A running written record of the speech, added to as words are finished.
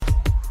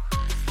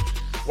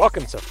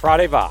Welcome to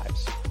Friday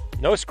Vibes.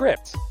 No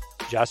script,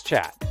 just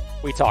chat.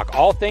 We talk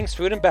all things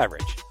food and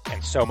beverage,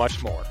 and so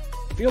much more.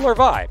 Feel our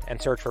vibe and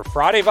search for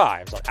Friday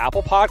Vibes on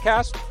Apple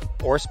Podcasts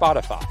or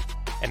Spotify.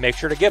 And make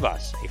sure to give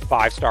us a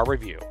 5-star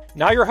review.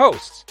 Now your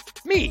hosts,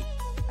 me,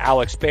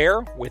 Alex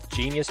Baer with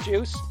Genius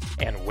Juice,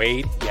 and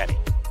Wade Yeti.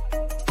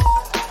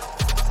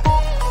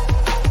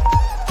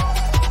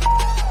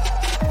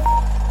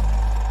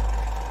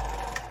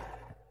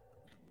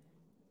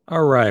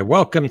 All right,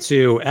 welcome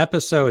to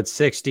episode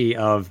 60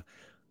 of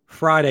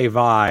Friday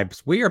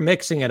Vibes. We are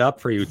mixing it up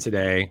for you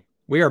today.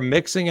 Where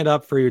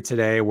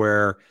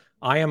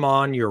I am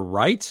on your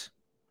right,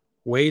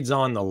 Wade's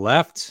on the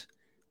left.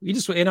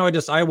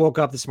 I woke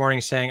up this morning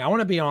saying I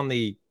want to be on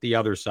the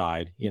other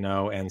side,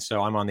 and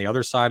so I'm on the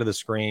other side of the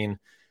screen.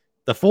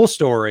 The full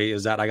story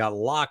is that I got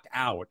locked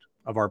out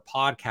of our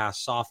podcast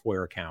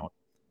software account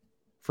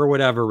for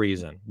whatever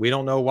reason. We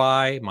don't know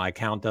why. My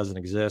account doesn't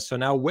exist. So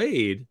now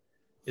Wade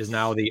is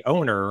now the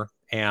owner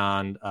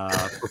and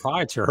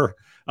proprietor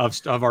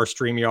of our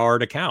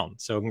StreamYard account.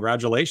 So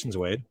congratulations,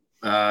 Wade.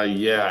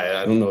 Yeah,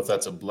 I don't know if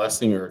that's a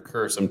blessing or a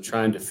curse. I'm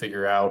trying to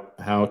figure out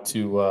how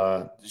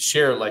to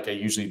share it like I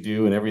usually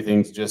do, and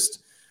everything's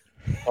just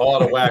all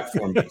out of whack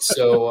for me.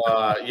 So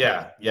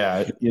yeah,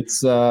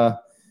 it's going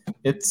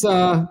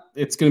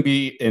to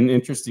be an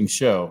interesting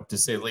show, to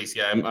say the least.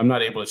 Yeah, I'm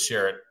not able to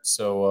share it.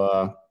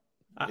 So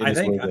I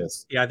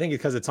think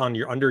because it's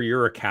under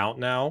your account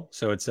now,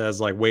 so it says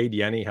like Wade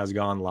Yeni has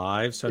gone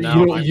live. So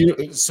now I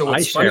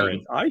share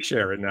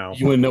it now.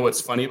 You want to know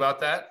what's funny about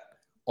that?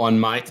 On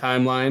my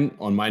timeline,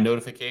 on my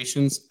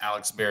notifications,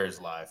 Alex Baer is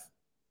live.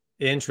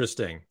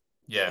 Interesting.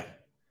 Yeah.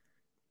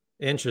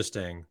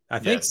 Interesting. I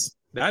think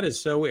that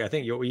is so weird. I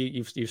think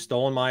you've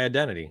stolen my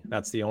identity.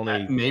 That's the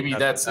only. Maybe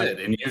that's it.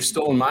 And you've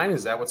stolen mine.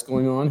 Is that what's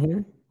going on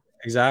here?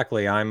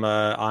 Exactly. I'm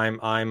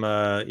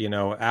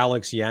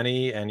Alex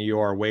Yeni, and you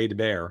are Wade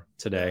Baer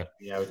today.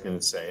 Yeah, I was going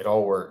to say it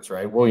all works,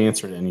 right? We'll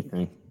answer to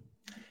anything.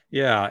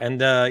 Yeah,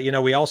 and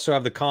we also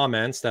have the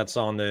comments that's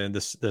on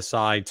the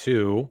side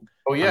too.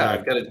 Oh yeah,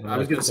 I've got it. I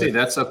was going to say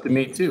that's up to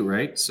me too,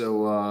 right?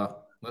 So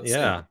let's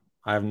see.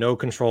 I have no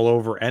control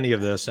over any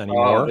of this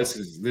anymore. Oh, this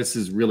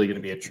is really going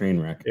to be a train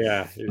wreck.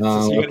 Yeah, you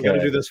got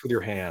to do this with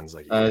your hands.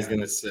 I was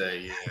going to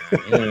say,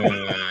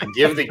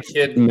 give the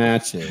kid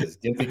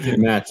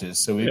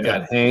matches. So we've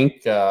got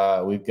Hank.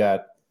 We've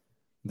got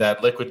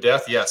that Liquid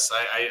Death. Yes,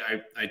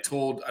 I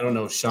told, I don't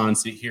know if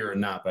Sean's here or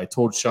not, but I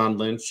told Sean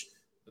Lynch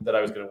that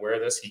I was going to wear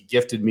this. He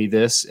gifted me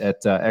this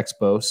at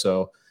Expo,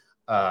 so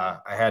I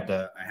had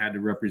to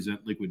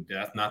represent Liquid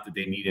Death. Not that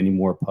they need any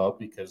more pub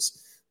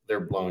because they're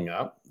blowing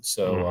up.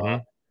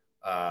 So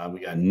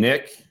we got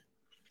Nick.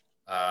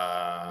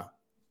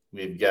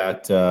 We've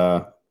got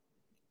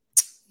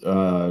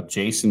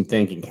Jason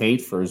thanking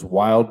Hate for his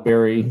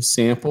wildberry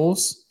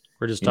samples.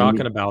 We're just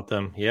talking about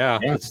them. Yeah.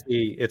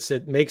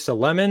 It makes a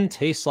lemon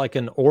taste like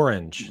an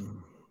orange.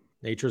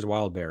 Nature's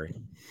wildberry.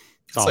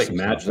 It's awesome,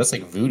 like magic. That's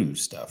like voodoo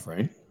stuff,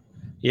 right?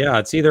 Yeah,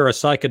 it's either a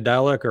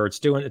psychedelic or it's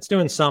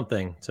doing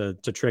something to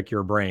trick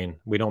your brain.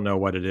 We don't know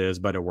what it is,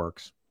 but it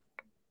works.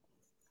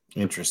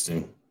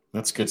 Interesting.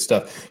 That's good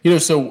stuff.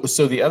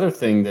 So the other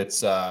thing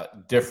that's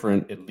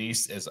different, at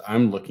least as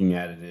I'm looking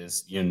at it,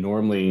 is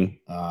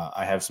normally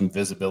I have some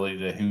visibility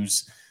to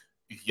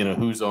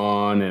who's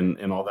on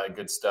and all that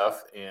good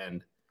stuff.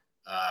 And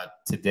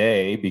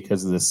today,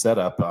 because of the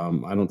setup,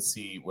 I don't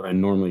see what I'm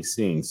normally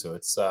seeing. So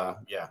it's on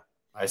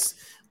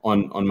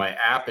my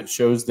app it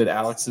shows that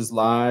Alex is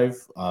live.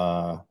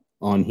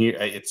 On here,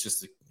 it's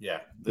just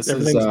this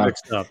everything's is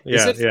mixed up.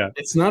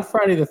 It's not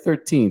Friday the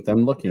 13th.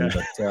 I'm looking, but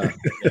I'm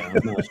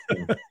not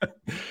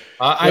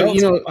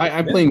sure.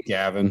 I blame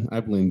Gavin.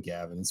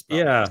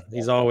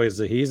 He's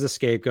the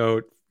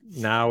scapegoat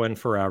now and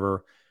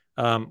forever.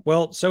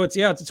 So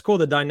it's cool.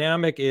 The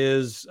dynamic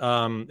is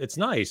it's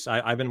nice.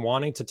 I've been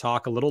wanting to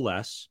talk a little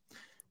less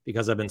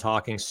because I've been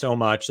talking so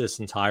much this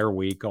entire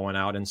week, going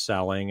out and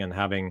selling and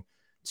having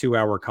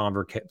 2-hour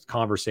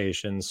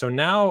conversations. So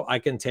now I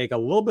can take a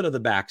little bit of the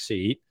back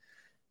seat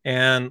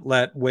and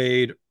let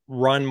Wade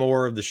run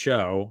more of the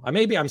show. I'm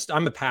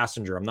a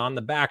passenger. I'm not in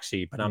the back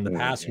seat, but I'm the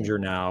passenger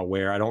now,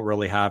 where I don't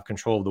really have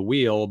control of the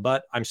wheel,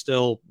 but I'm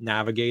still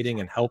navigating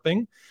and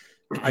helping.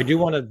 I do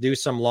want to do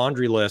some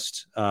laundry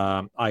list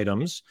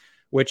items,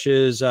 which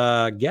is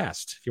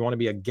guest. If you want to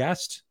be a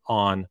guest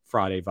on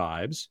Friday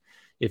Vibes,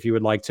 if you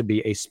would like to be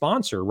a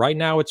sponsor, right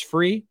now it's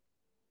free.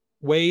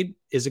 Wade,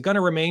 is it going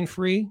to remain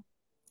free?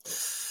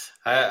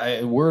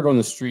 Word on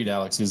the street,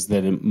 Alex, is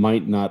that it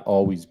might not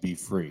always be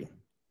free.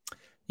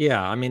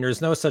 Yeah, I mean,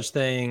 there's no such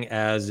thing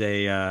as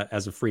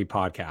a free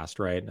podcast,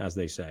 right? As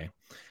they say.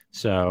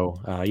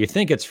 So you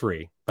think it's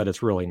free, but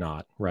it's really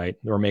not, right?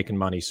 We're making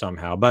money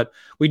somehow. But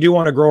we do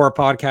want to grow our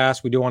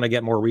podcast. We do want to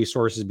get more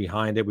resources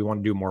behind it. We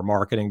want to do more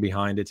marketing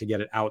behind it to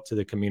get it out to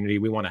the community.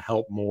 We want to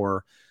help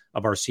more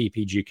of our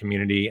CPG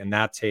community, and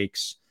that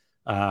takes,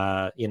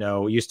 it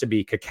used to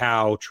be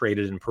cacao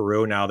traded in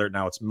Peru.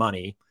 Now it's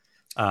money.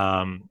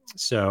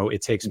 So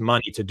it takes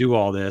money to do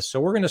all this. So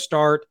we're going to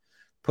start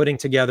putting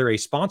together a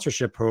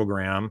sponsorship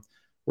program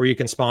where you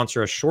can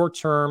sponsor a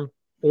short-term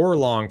or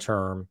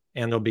long-term,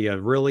 and there'll be a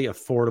really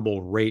affordable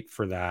rate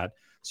for that.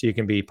 So you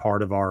can be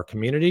part of our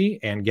community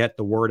and get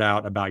the word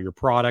out about your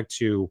product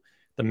to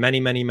the many,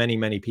 many, many,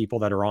 many people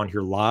that are on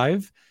here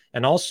live.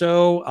 And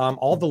also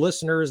all the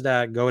listeners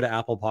that go to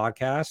Apple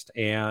Podcast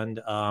and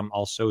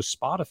also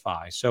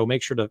Spotify. So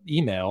make sure to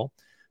email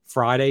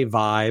Friday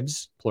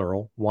Vibes,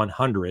 plural,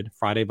 100,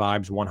 Friday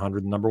Vibes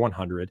 100, number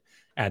 100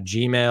 at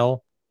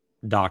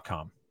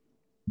gmail.com.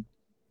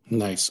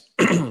 Nice.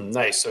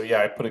 Nice. So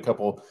yeah, I put a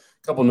couple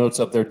notes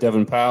up there.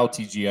 Devin Powell,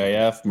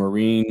 TGIF,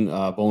 Marine,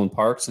 Bolin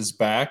Parks is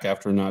back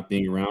after not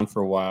being around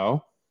for a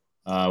while.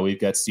 We've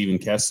got Steven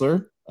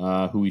Kessler,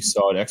 who we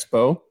saw at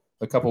Expo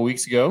a couple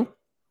weeks ago.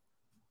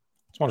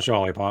 Just want to show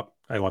Lollipop.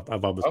 I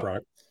love this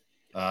product.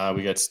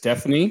 We got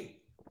Stephanie.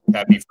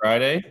 Happy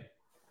Friday.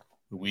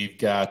 We've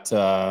got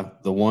the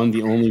one,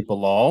 the only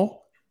Bilal.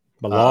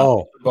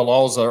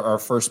 Bilal's our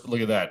first.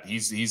 Look at that.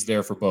 He's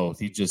there for both.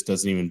 He just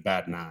doesn't even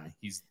bat an eye.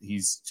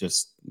 He's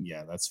just,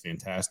 yeah, that's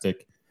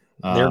fantastic.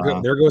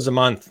 There goes a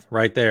month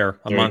right there.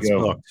 A month's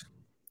booked.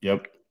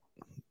 Yep.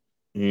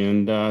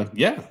 And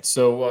yeah,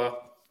 so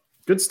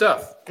good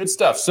stuff.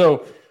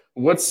 So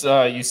what's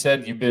you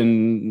said you've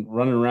been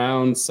running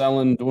around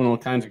selling, doing all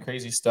kinds of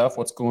crazy stuff.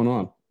 What's going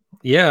on?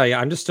 Yeah.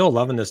 I'm just still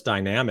loving this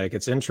dynamic.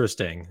 It's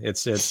interesting.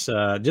 It's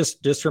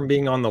just from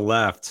being on the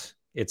left,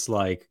 it's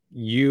like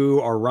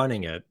you are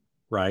running it,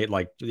 right?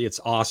 Like it's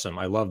awesome.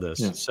 I love this.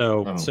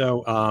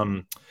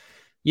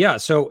 Yeah.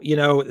 So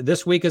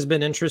this week has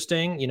been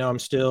interesting. I'm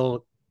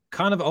still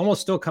kind of almost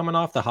still coming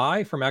off the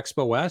high from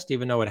Expo West,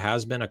 even though it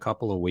has been a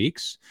couple of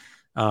weeks.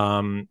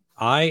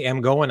 I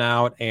am going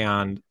out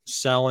and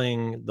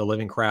selling the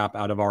living crap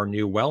out of our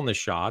new wellness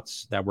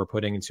shots that we're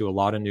putting into a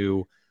lot of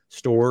new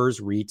stores,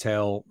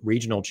 retail,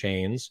 regional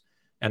chains,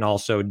 and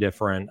also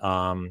different,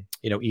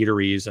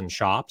 eateries and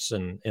shops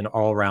and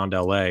all around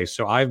LA.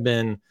 So I've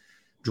been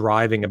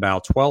driving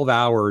about 12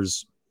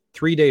 hours,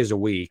 3 days a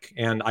week.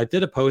 And I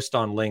did a post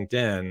on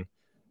LinkedIn.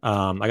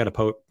 I got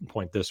to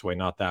point this way,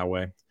 not that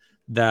way,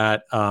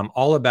 that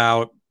all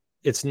about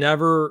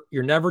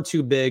you're never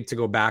too big to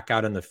go back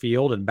out in the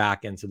field and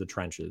back into the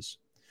trenches.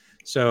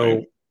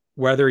 So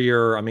whether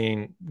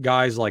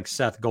guys like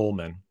Seth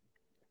Goldman,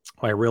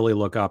 who I really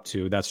look up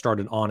to, that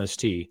started Honest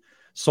Tea,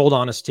 sold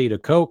Honest Tea to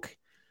Coke.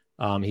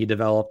 He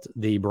developed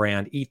the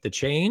brand Eat the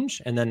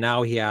Change, and then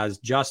now he has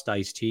Just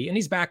Iced Tea, and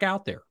he's back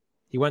out there.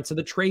 He went to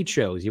the trade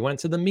shows, he went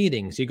to the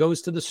meetings, he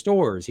goes to the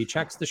stores, he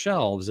checks the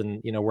shelves,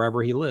 and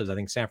wherever he lives, I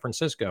think San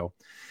Francisco,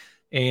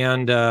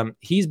 and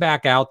he's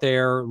back out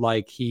there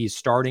like he's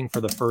starting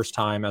for the first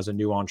time as a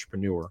new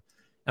entrepreneur.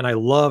 And I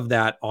love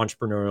that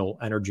entrepreneurial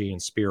energy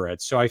and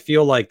spirit. So I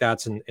feel like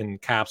that's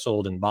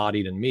encapsulated,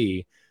 embodied in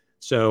me.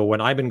 So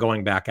when I've been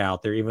going back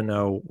out there, even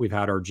though we've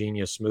had our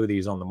Genius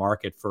smoothies on the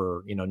market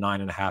for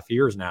 9.5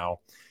 years now,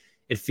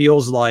 it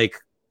feels like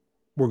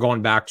we're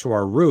going back to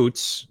our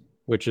roots,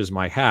 which is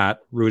my hat,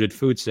 Rooted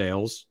Food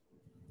Sales,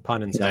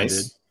 pun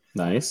intended.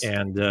 Nice.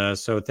 And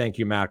so thank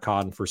you, Matt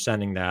Cotton, for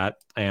sending that.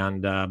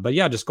 And but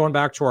yeah, just going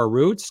back to our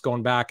roots,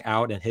 going back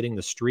out and hitting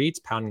the streets,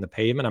 pounding the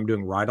pavement. I'm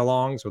doing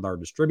ride-alongs with our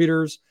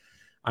distributors.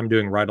 I'm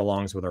doing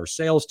ride-alongs with our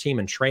sales team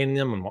and training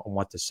them on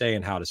what to say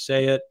and how to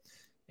say it.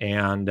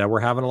 And we're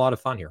having a lot of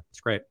fun here. It's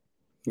great.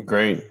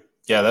 Great.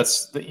 Yeah,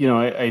 that's,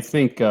 I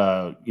think,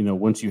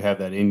 once you have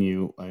that in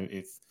you,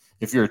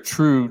 if you're a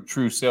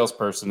true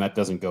salesperson, that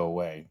doesn't go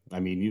away. I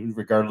mean,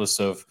 regardless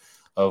of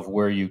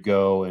where you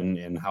go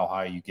and how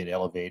high you get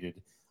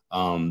elevated,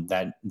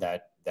 that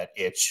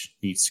itch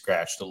needs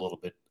scratched a little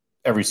bit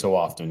every so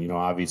often.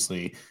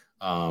 Obviously,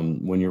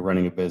 when you're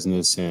running a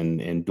business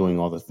and doing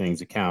all the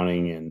things,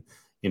 accounting and,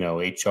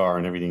 HR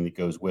and everything that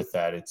goes with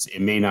that,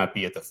 it may not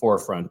be at the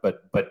forefront,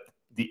 but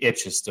the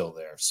itch is still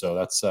there. So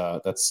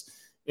that's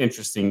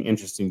interesting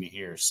to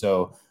hear.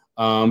 So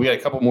we got a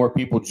couple more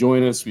people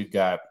join us. We've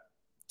got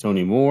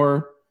Tony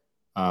Moore.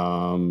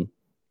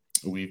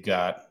 We've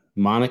got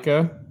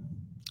Monica.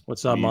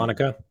 What's up,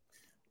 Monica?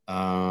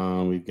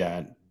 We've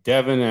got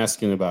Devin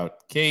asking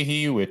about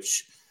KeHE,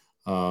 which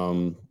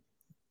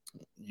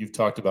you've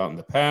talked about in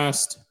the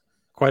past.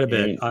 Quite a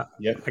bit.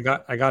 I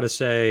got to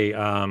say,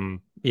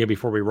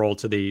 before we roll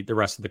to the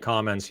rest of the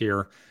comments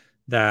here,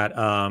 that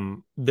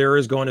there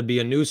is going to be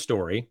a news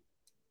story,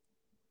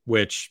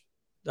 which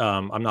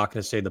I'm not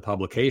going to say the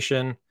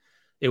publication.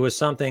 It was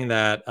something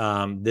that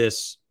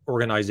this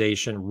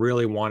organization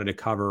really wanted to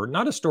cover,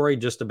 not a story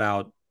just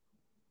about,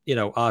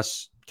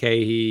 us,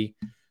 KeHE,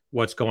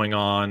 what's going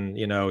on,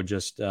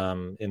 just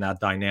in that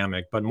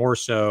dynamic, but more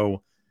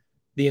so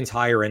the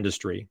entire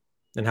industry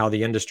and how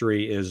the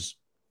industry is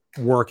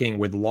working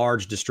with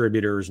large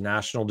distributors,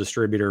 national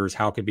distributors,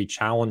 how it could be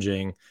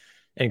challenging.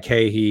 And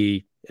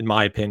KeHE, in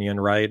my opinion,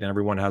 right, and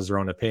everyone has their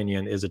own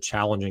opinion, is a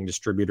challenging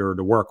distributor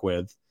to work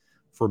with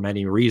for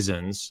many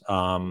reasons.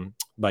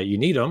 But you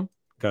need them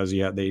because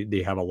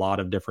they have a lot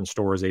of different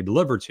stores they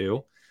deliver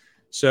to.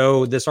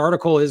 So this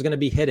article is going to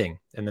be hitting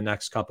in the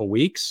next couple of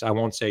weeks. I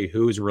won't say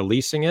who's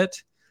releasing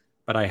it,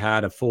 but I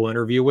had a full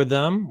interview with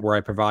them where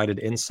I provided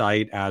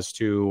insight as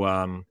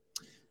to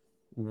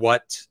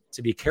what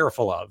to be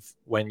careful of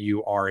when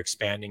you are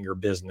expanding your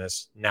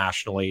business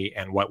nationally,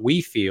 and what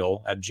we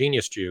feel at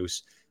Genius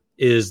Juice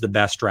is the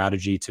best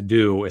strategy to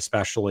do,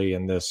 especially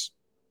in this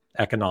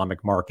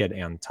economic market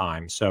and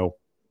time. So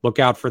look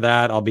out for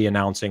that. I'll be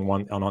announcing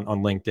one on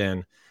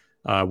LinkedIn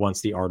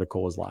once the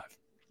article is live.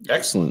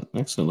 Excellent.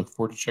 Look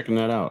forward to checking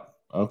that out.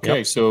 Okay,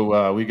 yep.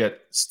 So we got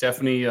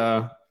Stephanie.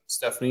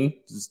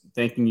 Stephanie, just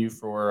thanking you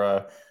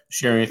for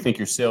sharing, I think,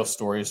 your sales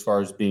story as far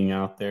as being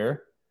out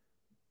there.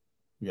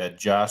 We got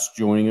Josh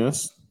joining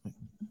us.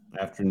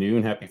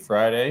 Afternoon, happy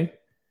Friday.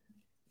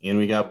 And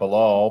we got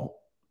Bilal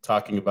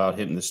talking about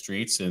hitting the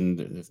streets. And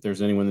if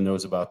there's anyone that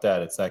knows about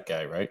that, it's that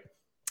guy, right?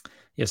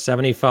 Yeah,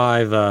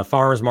 75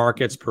 farmers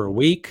markets per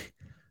week.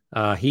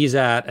 He's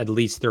at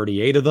least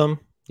 38 of them.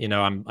 You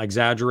know, I'm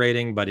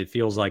exaggerating, but it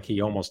feels like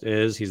he almost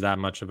is. He's that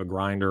much of a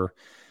grinder.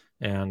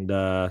 And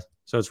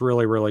so it's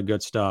really, really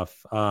good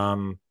stuff.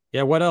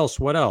 Yeah, what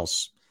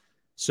else?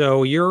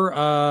 So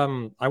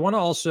I want to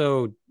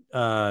also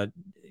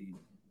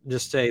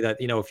just say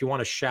that, you know, if you want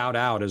to shout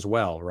out as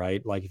well,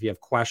 right? Like if you have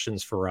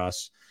questions for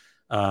us,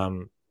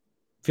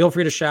 feel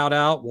free to shout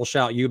out. We'll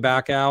shout you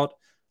back out.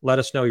 Let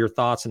us know your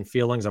thoughts and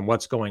feelings on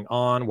what's going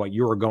on, what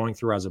you are going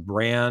through as a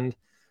brand.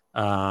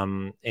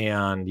 And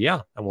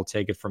we'll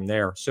take it from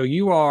there. So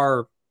you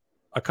are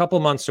a couple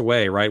months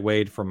away, right,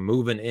 Wade, from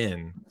moving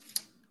in.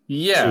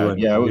 We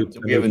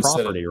haven't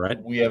property,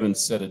 right? We haven't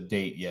set a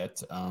date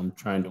yet.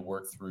 Trying to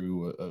work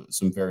through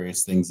some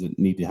various things that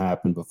need to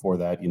happen before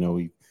that. You know,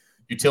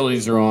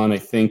 utilities are on. I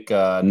think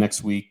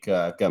next week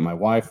I've got my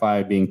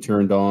Wi-Fi being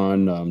turned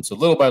on. So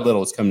little by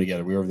little, it's coming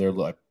together. We were there.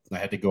 I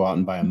had to go out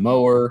and buy a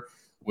mower,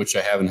 which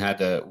I haven't had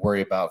to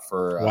worry about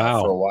for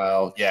a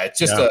while. Yeah, it's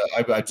just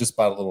I just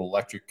bought a little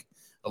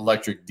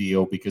electric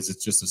deal because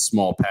it's just a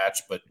small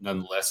patch, but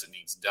nonetheless, it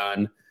needs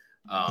done.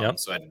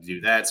 So I had to do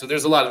that. So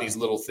there's a lot of these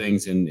little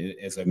things, and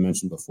as I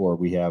mentioned before,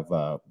 we have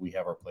our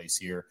place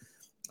here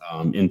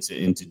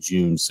into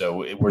June.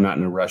 So we're not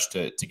in a rush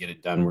to get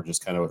it done. We're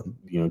just kind of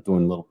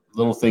doing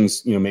little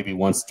things, maybe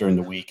once during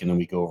the week, and then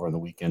we go over on the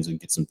weekends and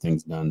get some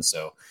things done.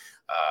 So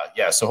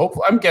so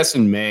hopefully, I'm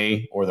guessing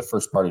May or the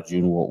first part of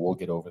June we'll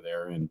get over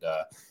there, and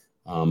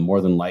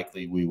more than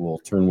likely we will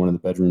turn one of the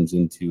bedrooms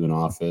into an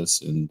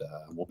office, and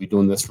we'll be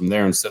doing this from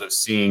there instead of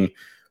seeing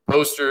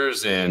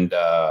posters and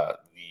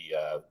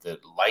the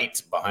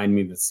light behind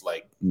me that's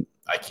like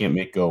I can't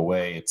make go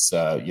away. It's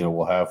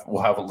we'll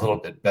have a little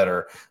bit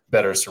better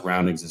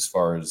surroundings as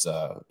far as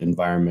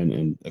environment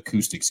and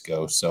acoustics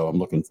go. So I'm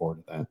looking forward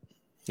to that.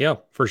 Yeah,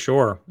 for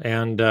sure.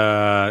 And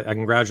I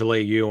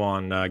congratulate you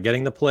on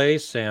getting the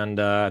place. And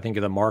I think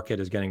the market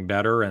is getting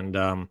better.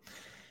 And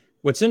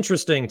what's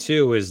interesting,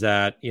 too, is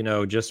that,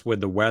 just with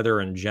the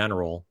weather in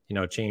general,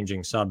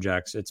 changing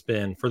subjects, it's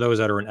been, for those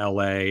that are in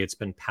LA, it's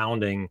been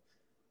pounding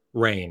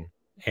rain.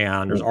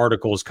 And there's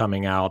articles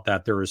coming out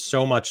that there is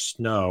so much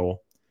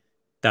snow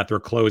that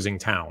they're closing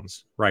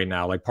towns right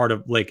now. Like part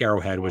of Lake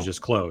Arrowhead was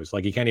just closed.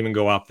 Like you can't even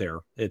go up there.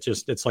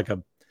 It's like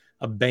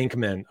a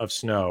bankment of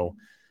snow.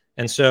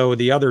 And so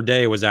the other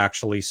day was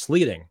actually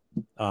sleeting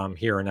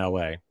here in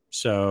LA.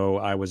 So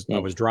I was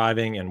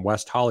driving in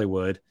West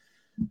Hollywood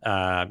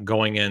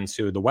going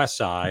into the West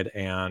Side,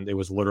 and it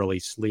was literally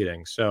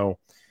sleeting. So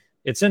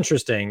it's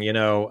interesting,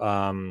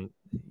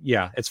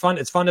 it's fun.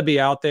 It's fun to be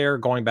out there.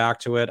 Going back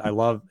to it, I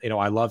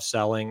love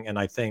selling. And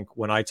I think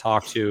when I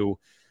talk to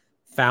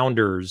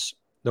founders,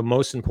 the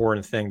most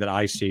important thing that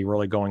I see,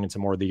 really going into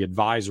more of the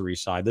advisory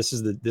side, this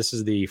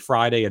is the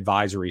Friday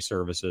advisory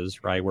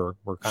services, right? We're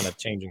kind of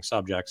changing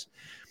subjects.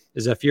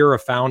 Is if you're a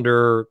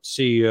founder,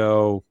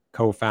 CEO,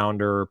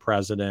 co-founder,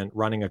 president,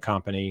 running a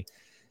company,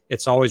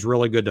 it's always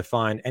really good to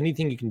find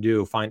anything you can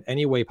do, find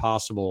any way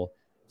possible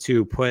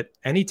to put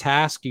any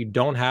task you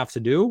don't have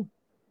to do,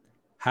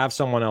 have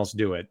someone else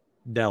do it,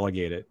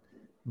 delegate it,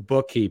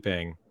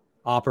 bookkeeping,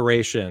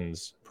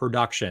 operations,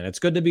 production. It's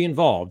good to be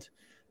involved,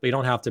 but you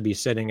don't have to be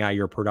sitting at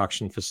your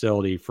production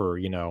facility for,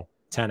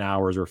 10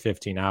 hours or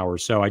 15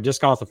 hours. So I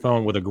just got off the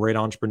phone with a great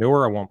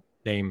entrepreneur. I won't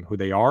name who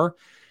they are,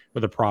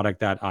 with a product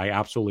that I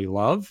absolutely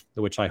love,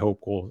 which I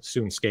hope will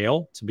soon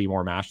scale to be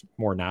more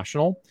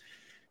national.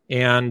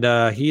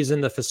 And he's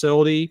in the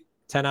facility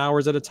 10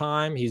 hours at a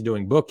time. He's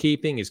doing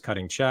bookkeeping. He's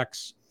cutting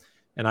checks.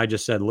 And I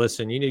just said,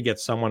 listen, you need to get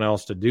someone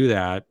else to do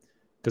that,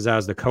 because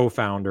as the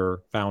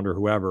co-founder, founder,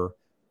 whoever,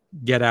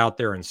 get out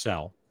there and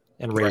sell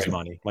and raise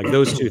money. Like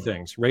those two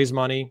things, raise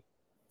money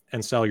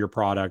and sell your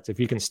product. If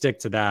you can stick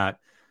to that,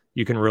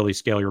 you can really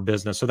scale your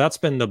business. So that's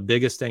been the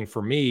biggest thing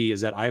for me,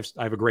 is that I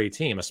have a great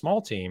team, a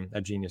small team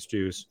at Genius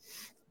Juice.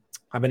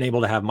 I've been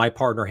able to have my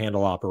partner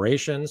handle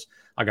operations.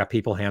 I got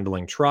people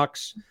handling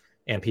trucks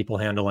and people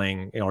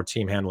handling, our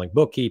team handling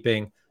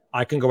bookkeeping.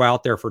 I can go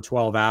out there for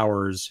 12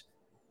 hours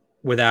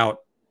without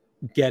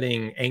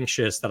getting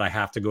anxious that I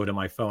have to go to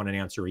my phone and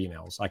answer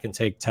emails. I can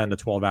take 10 to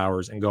 12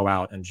 hours and go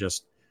out and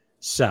just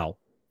sell.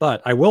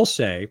 But I will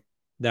say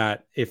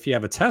that if you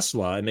have a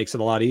Tesla, it makes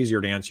it a lot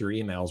easier to answer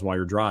your emails while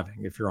you're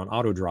driving, if you're on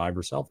auto drive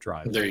or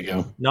self-drive. There you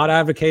go. Not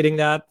advocating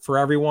that for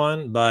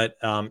everyone, but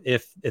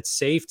if it's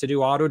safe to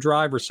do auto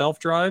drive or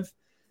self-drive,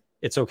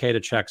 it's okay to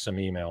check some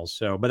emails.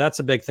 So, but that's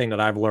a big thing that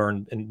I've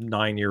learned in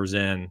 9 years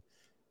in,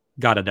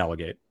 got to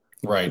delegate.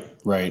 Right.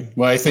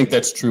 Well, I think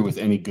that's true with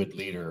any good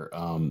leader.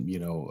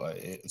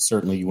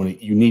 Certainly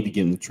you need to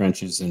get in the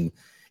trenches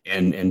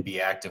and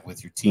be active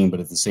with your team. But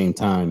at the same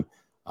time,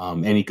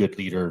 any good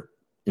leader,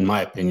 in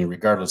my opinion,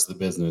 regardless of the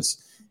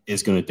business,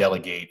 is going to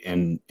delegate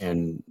and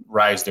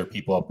rise their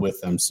people up with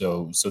them.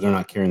 So they're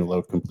not carrying the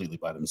load completely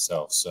by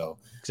themselves. So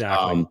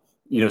exactly.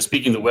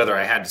 Speaking of the weather,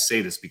 I had to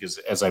say this because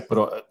as I put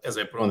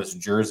on this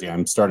jersey,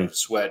 I'm starting to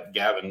sweat.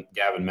 Gavin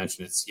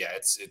mentioned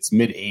it's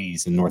mid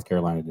 80s in North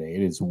Carolina today.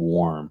 It is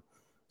warm.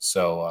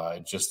 So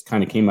it just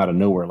kind of came out of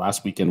nowhere.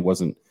 Last weekend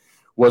wasn't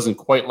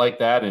quite like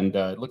that, and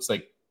it looks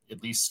like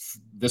at least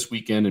this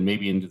weekend and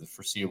maybe into the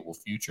foreseeable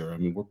future. I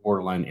mean, we're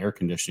borderline air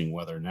conditioning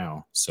weather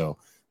now, so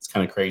it's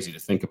kind of crazy to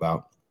think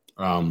about.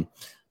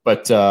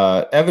 But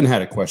Evan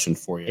had a question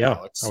for you, yeah,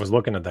 Alex. I was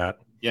looking at that.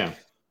 Yeah.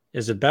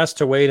 Is it best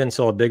to wait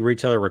until a big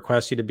retailer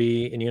requests you to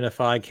be in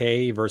Unified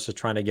KE versus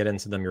trying to get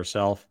into them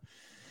yourself?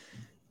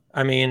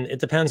 I mean, it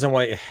depends on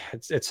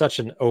it's such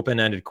an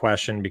open-ended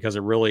question because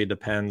it really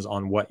depends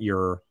on what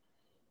your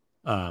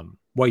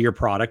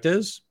product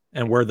is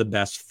and where the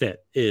best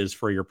fit is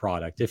for your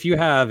product. If you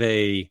have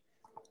a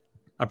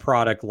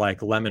product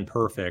like Lemon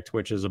Perfect,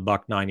 which is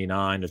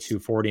 $1.99 to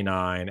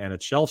 $2.49 and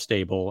it's shelf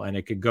stable and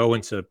it could go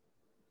into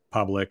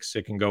Publix,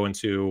 it can go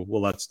into,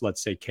 well,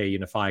 let's say K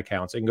Unify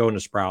accounts, it can go into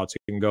Sprouts,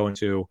 it can go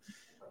into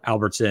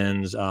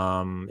Albertsons,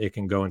 it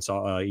can go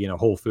into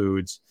Whole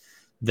Foods,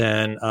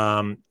 then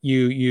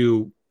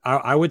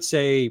I would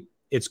say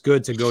it's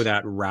good to go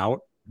that route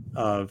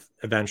of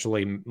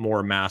eventually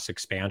more mass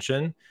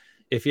expansion.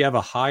 If you have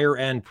a higher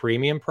end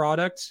premium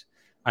product,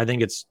 I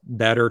think it's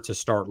better to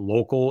start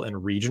local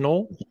and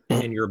regional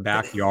in your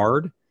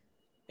backyard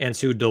and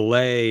to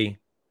delay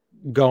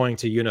going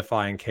to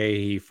Unify and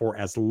KE for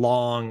as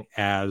long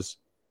as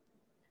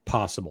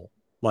possible,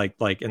 like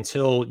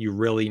until you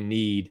really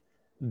need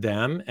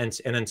them and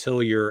until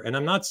and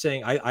I'm not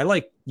saying I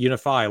like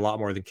Unify a lot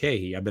more than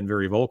KE. I've been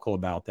very vocal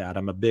about that.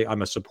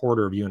 I'm a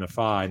supporter of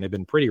Unify and they've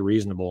been pretty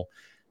reasonable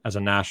as a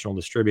national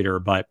distributor,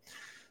 but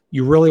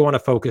you really want to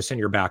focus in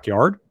your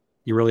backyard.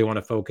 You really want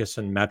to focus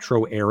in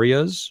metro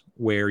areas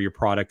where your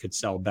product could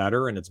sell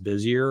better and it's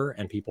busier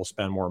and people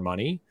spend more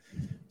money.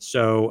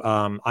 So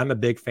I'm a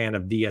big fan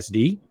of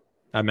DSD.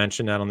 I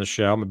mentioned that on the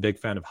show. I'm a big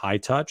fan of High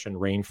Touch and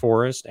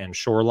Rainforest and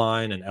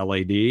Shoreline and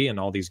LAD and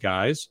all these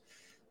guys.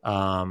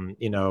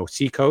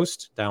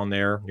 Seacoast down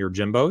there near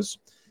Jimbo's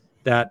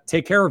that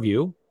take care of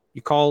you.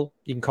 You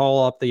can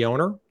call up the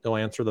owner. They'll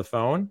answer the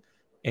phone.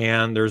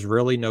 And there's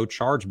really no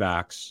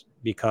chargebacks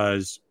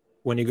because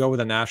when you go with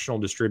a national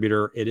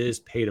distributor, it is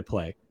pay to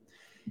play.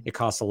 It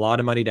costs a lot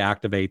of money to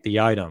activate the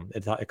item.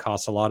 It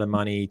costs a lot of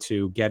money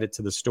to get it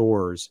to the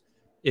stores.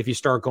 If you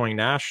start going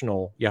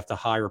national, you have to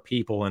hire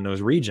people in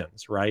those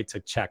regions, right, to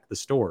check the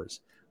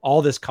stores.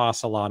 All this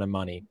costs a lot of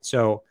money.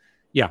 So,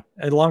 yeah,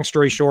 and long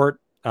story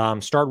short,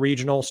 start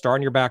regional, start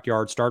in your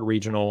backyard, start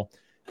regional,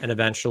 and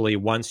eventually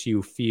once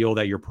you feel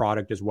that your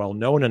product is well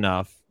known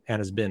enough and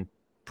has been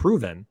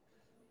proven,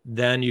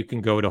 then you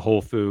can go to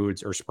Whole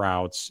Foods or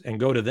Sprouts and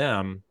go to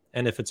them.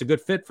 And if it's a good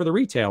fit for the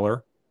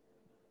retailer,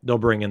 they'll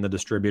bring in the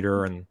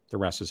distributor and the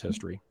rest is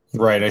history.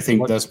 Right. I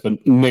think that's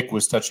what Nick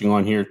was touching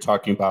on here,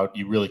 talking about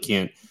you really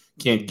can't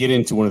get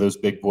into one of those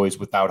big boys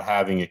without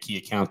having a key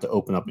account to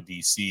open up a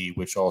DC,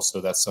 which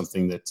also that's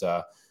something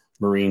that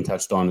Marine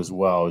touched on as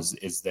well,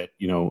 is that,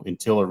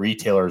 until a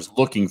retailer is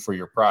looking for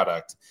your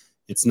product,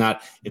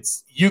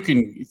 you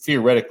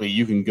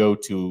can go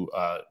to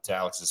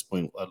Alex's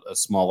point, a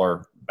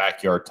smaller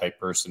backyard type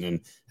person and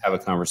have a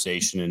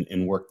conversation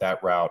and work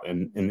that route.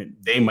 And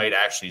they might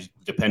actually,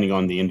 depending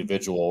on the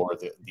individual or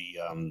the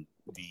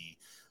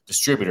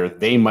distributor,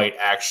 they might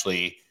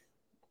actually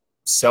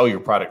sell your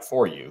product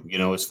for you,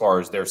 as far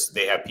as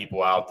they have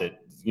people out that,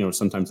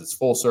 sometimes it's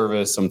full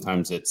service.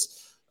 Sometimes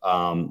it's,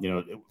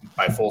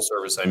 by full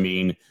service, I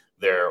mean,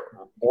 they're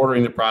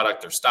ordering the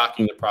product, they're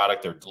stocking the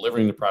product, they're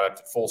delivering the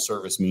product. Full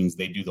service means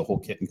they do the whole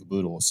kit and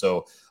caboodle.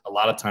 So a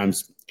lot of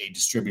times a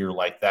distributor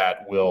like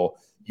that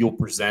you'll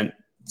present,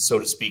 so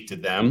to speak, to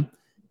them.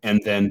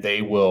 And then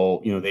they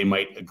will, they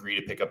might agree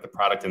to pick up the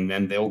product and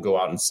then they'll go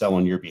out and sell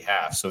on your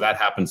behalf. So that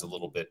happens a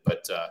little bit.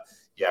 But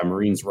yeah,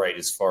 Marine's right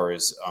as far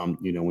as,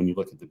 when you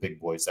look at the big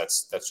boys,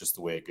 that's just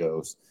the way it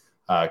goes.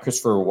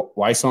 Christopher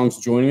Wysong's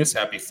joining us.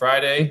 Happy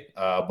Friday.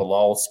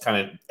 Bilal's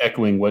kind of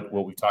echoing what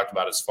we talked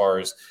about as far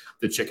as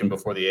the chicken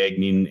before the egg,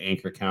 needing an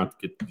anchor account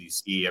to get the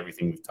DC,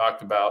 everything we've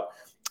talked about.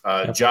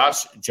 Yep.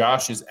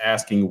 Josh is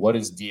asking, what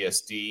is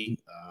DSD?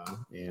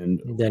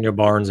 And Daniel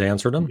Barnes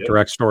answered him. Yep.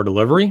 Direct store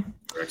delivery.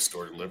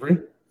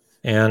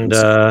 And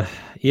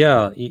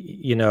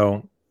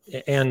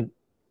and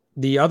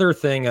the other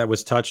thing that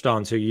was touched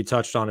on, so you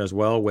touched on as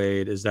well,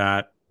 Wade, is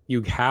that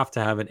you have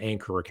to have an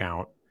anchor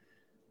account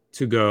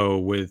to go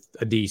with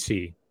a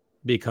DC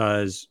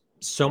because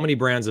so many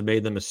brands have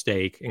made the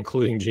mistake,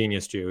 including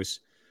Genius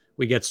Juice.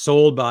 We get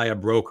sold by a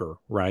broker,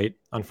 right?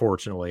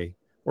 Unfortunately,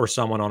 or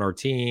someone on our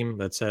team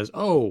that says,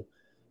 oh,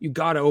 you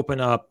got to open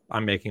up,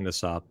 I'm making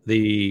this up,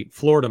 the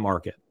Florida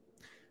market.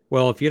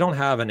 Well, if you don't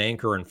have an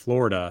anchor in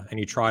Florida and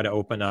you try to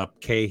open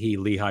up KeHE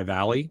Lehigh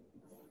Valley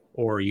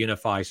or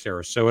Unify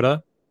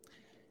Sarasota,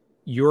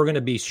 you're going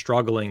to be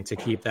struggling to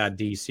keep that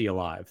DC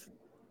alive.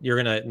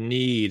 You're going to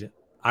need,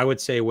 I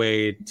would say,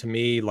 Wade, to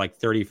me, like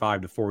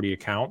 35 to 40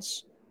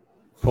 accounts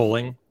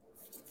pulling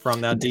from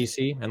that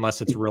DC,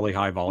 unless it's really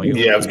high volume.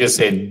 Yeah, I was going to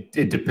say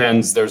it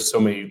depends. There's so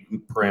many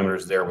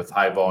parameters there with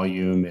high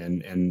volume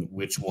and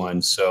which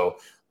one. So,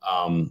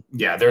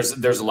 there's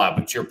a lot.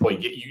 But to your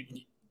point,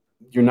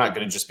 you're not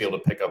going to just be able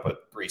to pick up a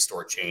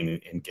 3-store chain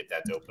and get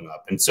that to open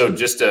up. And so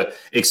just to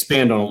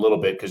expand on a little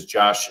bit, because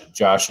Josh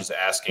is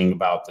asking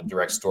about the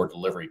direct store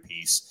delivery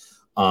piece.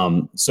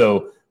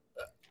 So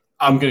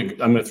I'm going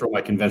to throw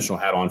my conventional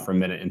hat on for a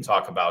minute and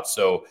talk about,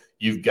 so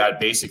you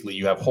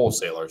have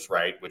wholesalers,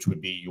 right? Which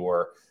would be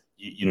your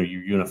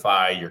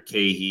Unify, your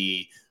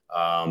KeHE,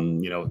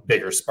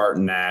 bigger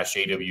Spartan Nash,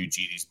 AWG,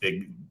 these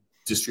big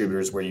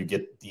distributors where you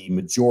get the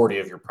majority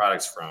of your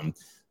products from.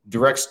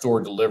 Direct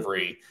store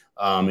delivery,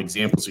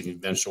 examples of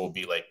conventional will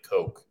be like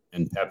Coke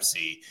and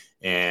Pepsi,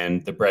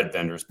 and the bread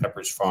vendors,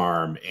 Pepperidge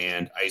Farm,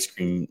 and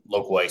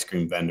local ice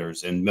cream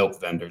vendors and milk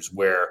vendors,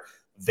 where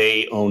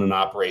they own and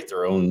operate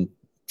their own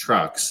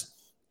trucks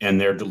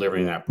and they're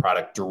delivering that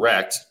product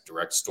direct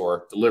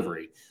store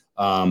delivery.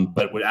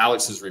 But what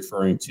Alex is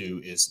referring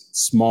to is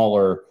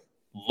smaller,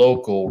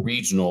 local,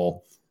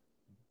 regional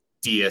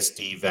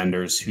DSD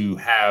vendors who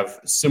have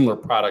similar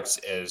products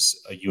as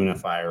a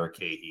Unify or a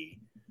KeHE,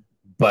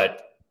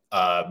 but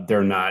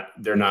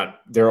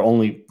they're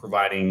only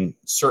providing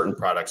certain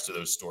products to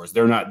those stores.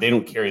 They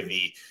don't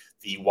carry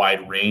the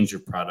wide range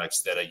of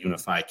products that a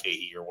Unify,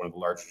 KeHE, or one of the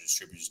larger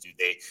distributors do.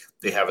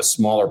 They have a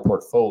smaller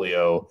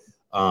portfolio,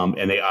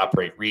 and they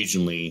operate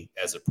regionally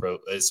as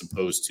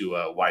opposed to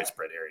a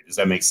widespread area. Does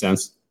that make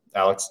sense,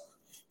 Alex?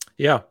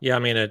 Yeah. I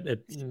mean,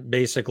 it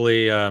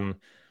basically,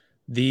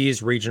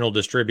 these regional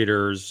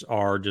distributors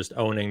are just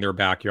owning their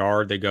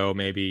backyard. They go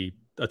maybe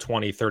a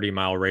 20, 30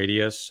 mile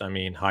radius. I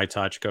mean, High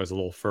Touch goes a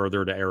little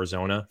further to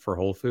Arizona for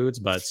Whole Foods,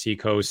 but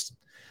Seacoast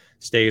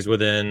stays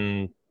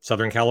within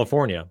Southern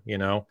California,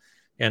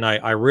 and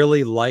I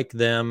really like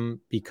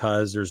them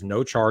because there's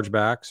no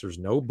chargebacks. There's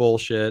no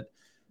bullshit.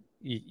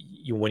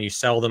 When you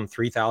sell them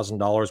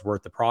 $3,000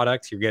 worth of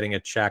products, you're getting a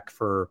check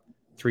for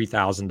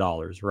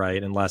 $3,000,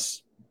 right?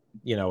 Unless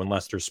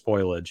there's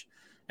spoilage.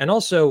 And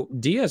also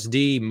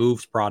DSD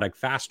moves product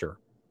faster.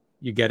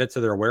 You get it to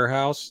their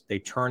warehouse, they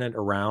turn it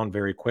around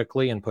very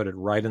quickly and put it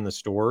right in the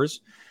stores.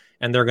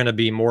 And they're going to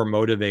be more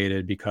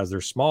motivated because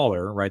they're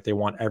smaller, right? They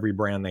want every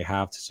brand they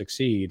have to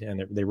succeed.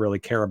 And they really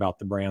care about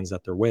the brands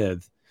that they're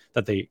with,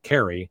 that they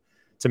carry,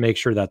 to make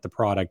sure that the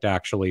product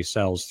actually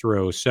sells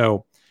through.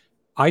 So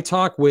I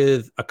talk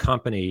with a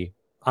company,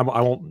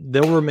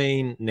 they'll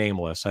remain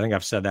nameless. I think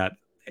I've said that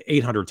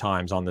 800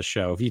 times on the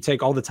show. If you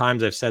take all the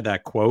times I've said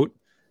that quote,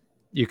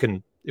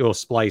 it will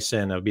splice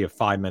in, it'll be a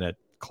 5-minute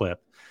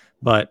clip.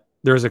 But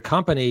there's a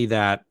company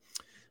that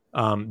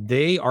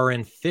they are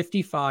in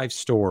 55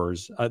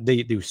 stores.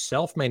 They do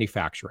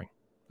self-manufacturing.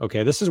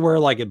 Okay, this is where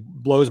it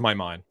blows my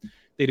mind.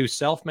 They do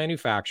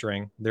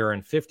self-manufacturing. They're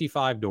in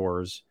 55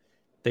 doors.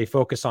 They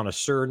focus on a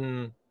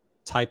certain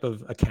type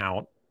of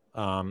account.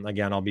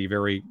 Again, I'll be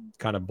very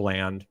kind of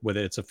bland with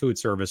it. It's a food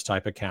service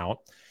type account.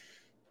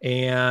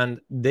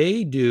 And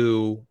they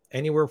do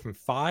anywhere from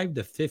 5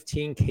 to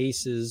 15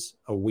 cases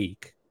a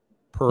week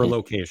per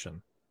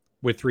location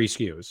with 3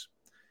 SKUs.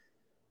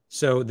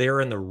 So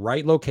they're in the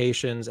right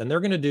locations, and they're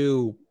going to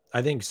do,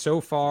 I think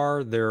so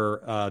far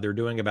they're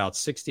doing about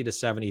 60 to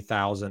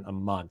 70,000 a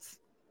month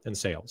in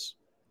sales.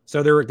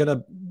 So they're going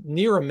to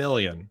near $1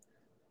 million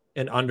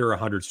in under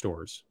 100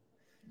 stores.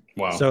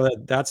 Wow. So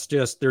that's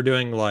just, they're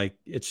doing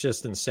it's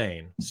just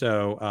insane.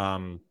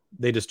 So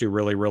they just do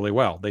really, really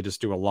well. They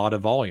just do a lot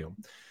of volume.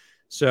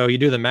 So you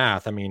do the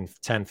math. I mean,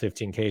 10,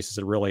 15 cases,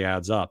 it really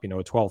adds up, a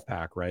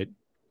 12-pack, right?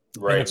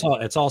 Right.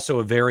 And it's also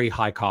a very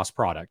high cost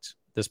product.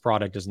 This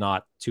product is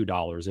not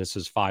 $2. This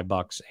is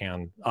 $5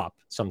 and up,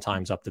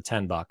 sometimes up to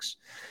 $10.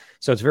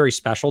 So it's very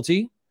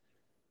specialty,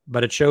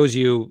 but it shows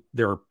you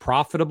they're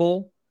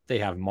profitable. They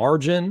have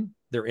margin.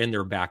 They're in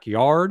their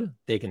backyard.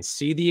 They can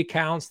see the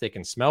accounts. They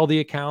can smell the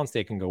accounts.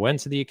 They can go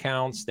into the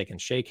accounts. They can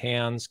shake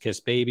hands, kiss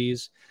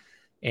babies,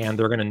 and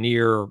they're going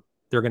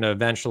to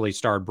eventually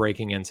start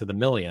breaking into the $1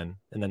 million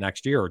in the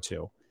next year or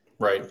two.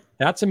 Right.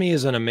 That to me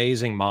is an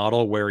amazing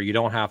model where you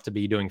don't have to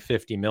be doing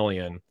 50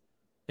 million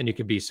and you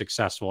can be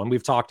successful. And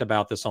we've talked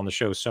about this on the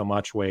show so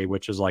much, Wade,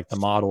 which is the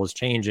model is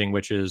changing,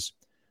 which is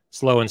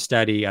slow and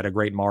steady at a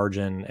great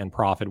margin, and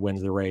profit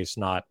wins the race,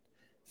 not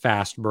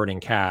fast burning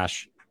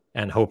cash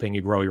and hoping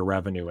you grow your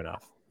revenue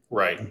enough.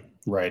 Right.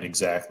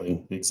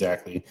 Exactly.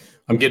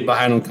 I'm getting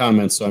behind on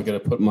comments, so I'm going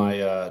to put my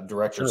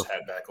director's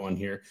hat back on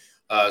here.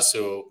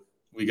 So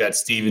we got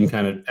Steven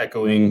kind of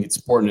echoing, it's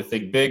important to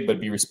think big, but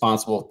be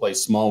responsible to play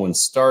small when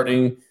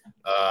starting.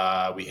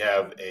 We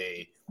have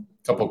a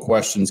couple of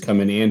questions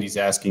coming in. Andy's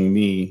asking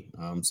me,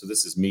 so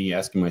this is me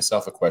asking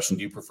myself a question.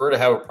 Do you prefer to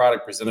have a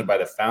product presented by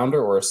the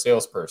founder or a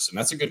salesperson?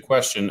 That's a good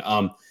question.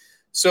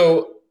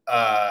 So,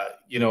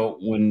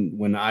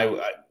 when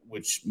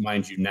which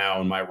mind you,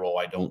 now in my role,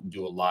 I don't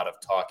do a lot of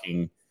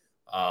talking,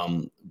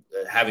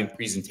 having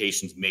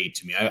presentations made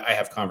to me. I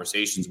have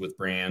conversations with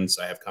brands,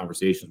 I have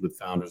conversations with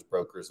founders,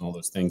 brokers, and all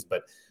those things,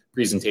 but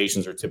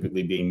presentations are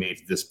typically being made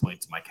at this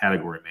point to my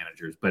category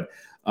managers. But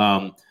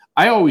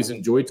I always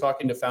enjoy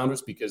talking to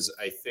founders because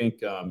I think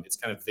it's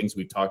kind of things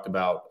we've talked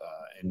about,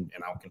 and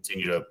I'll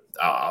continue to,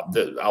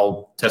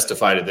 I'll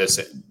testify to this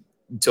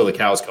until the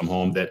cows come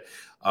home, that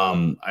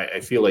I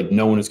feel like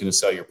no one is going to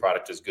sell your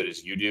product as good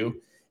as you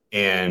do.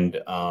 And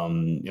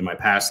in my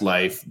past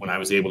life, when I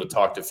was able to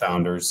talk to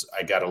founders,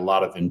 I got a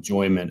lot of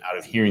enjoyment out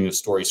of hearing the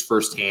stories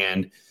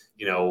firsthand,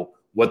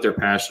 what they're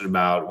passionate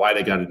about, why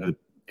they got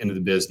into the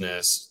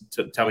business,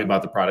 to tell me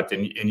about the product.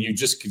 And you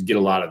just could get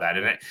a lot of that.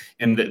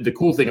 And the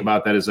cool thing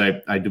about that is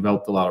I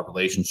developed a lot of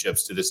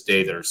relationships to this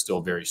day that are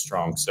still very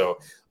strong. So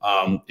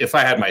if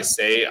I had my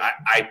say,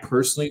 I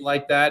personally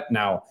like that.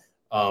 Now,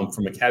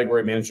 from a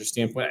category manager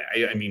standpoint,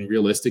 I mean,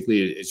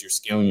 realistically, as you're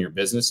scaling your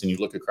business and you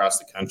look across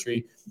the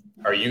country,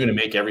 are you going to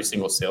make every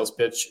single sales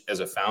pitch as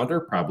a founder?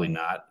 Probably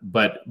not.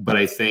 But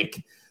I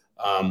think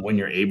when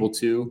you're able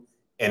to,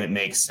 and it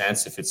makes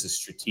sense, if it's a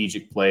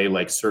strategic play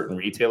like certain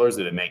retailers,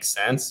 that it makes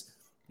sense,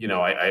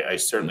 I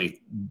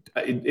certainly,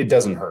 it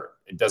doesn't hurt.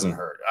 It doesn't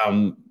hurt.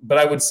 But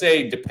I would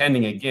say,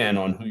 depending again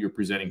on who you're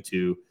presenting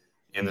to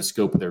and the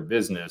scope of their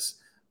business,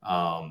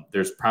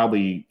 there's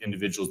probably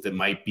individuals that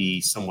might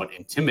be somewhat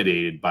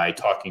intimidated by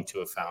talking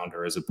to a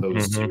founder as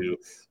opposed to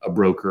a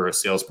broker or a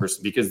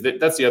salesperson, because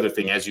that's the other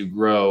thing. As you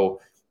grow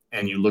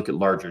and you look at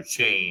larger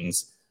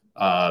chains,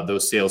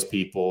 those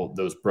salespeople,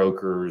 those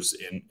brokers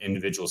and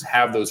individuals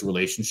have those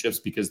relationships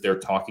because they're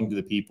talking to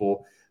the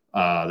people,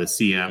 the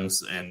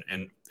CMs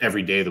and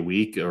every day of the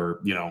week,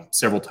 or,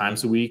 several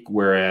times a week.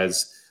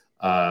 Whereas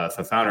if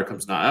a founder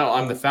comes down,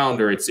 I'm the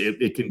founder,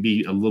 it can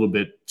be a little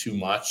bit too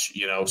much,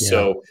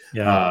 So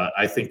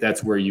I think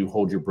that's where you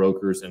hold your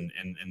brokers and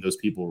those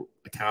people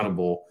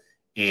accountable,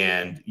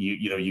 and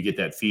you get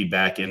that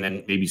feedback, and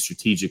then maybe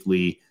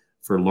strategically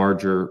for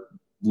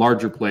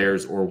larger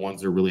players or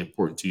ones that are really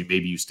important to you,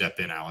 maybe you step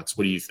in. Alex,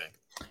 what do you think?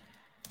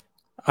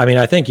 I mean,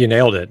 I think you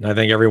nailed it. And I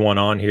think everyone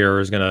on here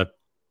is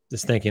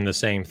thinking the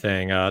same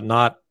thing.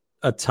 Not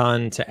a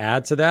ton to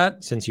add to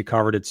that since you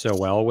covered it so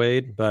well,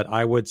 Wade, but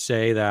I would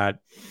say that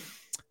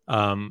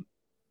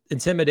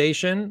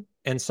intimidation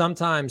and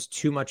sometimes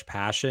too much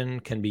passion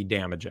can be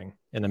damaging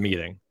in a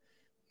meeting,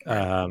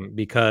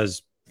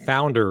 because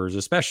founders,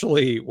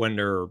 especially when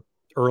they're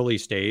early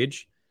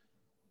stage,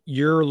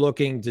 you're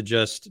looking to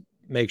just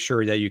make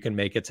sure that you can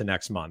make it to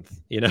next month.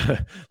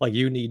 Like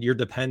you're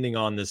depending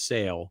on the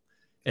sale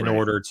in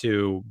order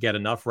to get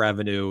enough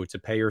revenue to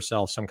pay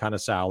yourself some kind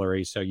of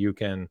salary so you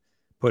can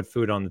put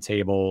food on the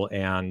table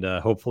and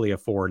hopefully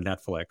afford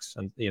Netflix.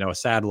 And,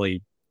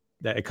 sadly,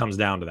 that it comes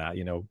down to that,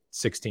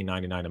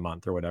 $16.99 a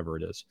month or whatever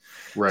it is.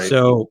 Right.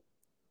 So,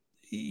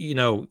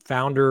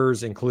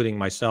 founders, including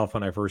myself,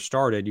 when I first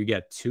started, you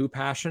get too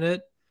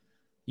passionate,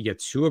 you get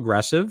too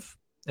aggressive,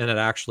 and it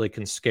actually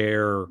can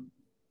scare,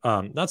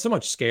 not so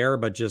much scare,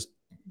 but just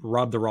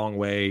rub the wrong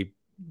way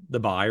the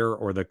buyer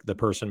or the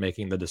person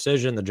making the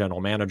decision, the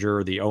general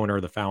manager, the owner,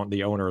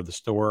 the owner of the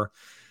store.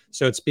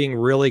 So it's being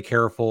really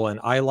careful. And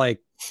I like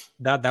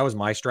that. That was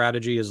my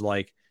strategy, is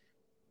like,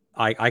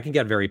 I can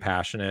get very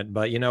passionate,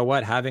 but you know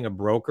what? Having a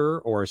broker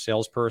or a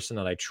salesperson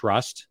that I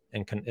trust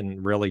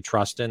and really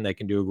trust in, they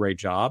can do a great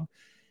job.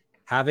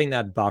 Having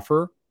that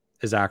buffer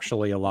is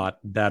actually a lot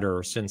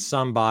better, since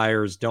some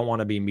buyers don't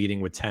want to be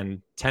meeting with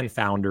 10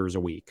 founders a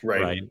week,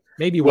 right?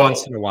 Maybe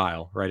once in a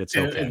while, right? It's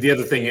okay. And the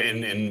other thing,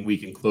 and we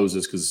can close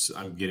this because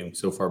I'm getting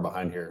so far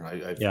behind here.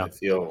 I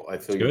feel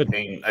your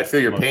pain. I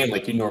feel your pain,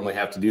 like you normally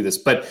have to do this.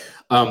 But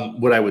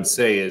what I would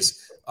say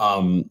is,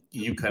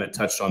 you kind of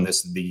touched on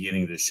this at the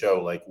beginning of the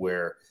show, like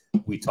where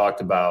we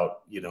talked about,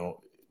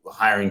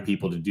 hiring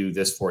people to do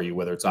this for you,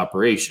 whether it's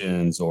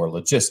operations or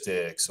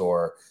logistics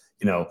or,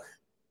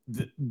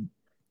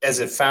 as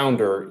a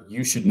founder,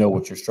 you should know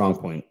what your strong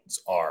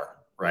points are,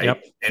 right?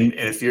 Yep. And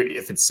if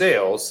it's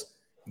sales,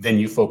 then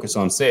you focus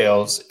on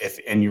sales.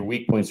 And your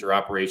weak points are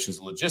operations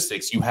and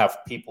logistics, you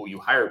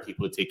hire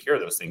people to take care of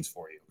those things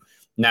for you.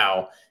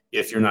 Now,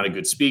 if you're not a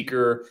good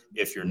speaker,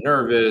 if you're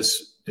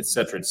nervous, et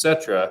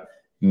cetera,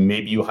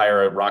 maybe you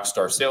hire a rock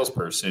star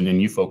salesperson and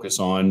you focus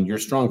on your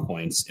strong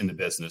points in the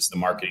business, the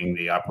marketing,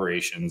 the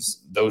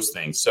operations, those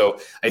things. So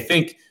I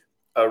think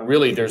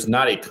really there's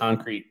not a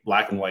concrete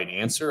black and white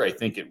answer. I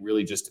think it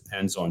really just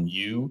depends on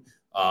you.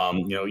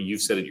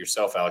 You've said it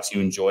yourself, Alex, you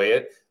enjoy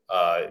it.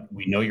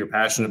 We know you're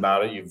passionate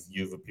about it.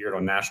 You've appeared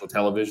on national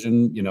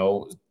television,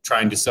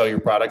 trying to sell your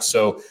products.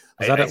 So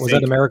was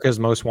that America's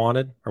Most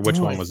Wanted, or which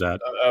one was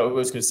that? I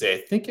was going to say, I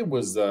think it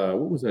was,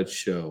 what was that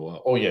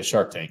show?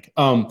 Shark Tank.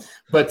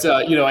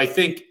 I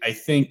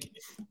think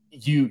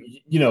you,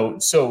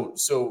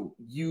 so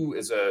you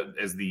as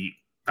the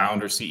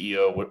founder,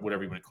 CEO,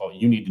 whatever you want to call it,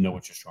 you need to know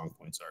what your strong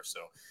points are. So,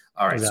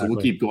 all right, So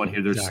we'll keep going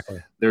here.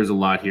 There's a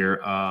lot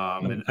here.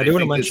 And I do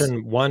want to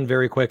mention one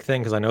very quick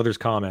thing, because I know there's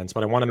comments,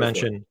 but I want to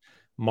mention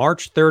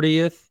March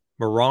 30th,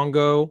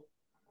 Morongo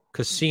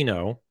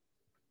casino.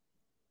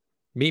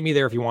 Meet me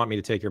there if you want me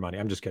to take your money.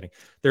 I'm just kidding.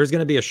 There's going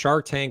to be a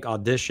Shark Tank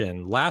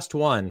audition, last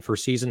one for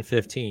season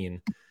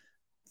 15,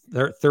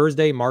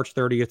 Thursday, March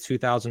 30th,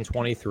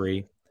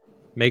 2023.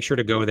 Make sure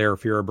to go there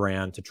if you're a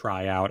brand to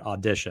try out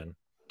audition.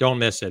 Don't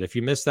miss it. If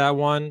you miss that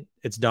one,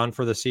 it's done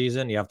for the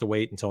season. You have to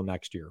wait until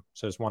next year.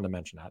 So just wanted to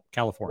mention that.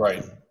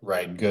 California.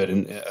 Right. Good.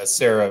 And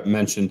Sarah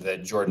mentioned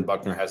that Jordan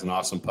Buckner has an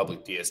awesome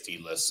public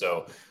DSD list.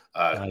 So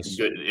nice.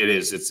 Good. It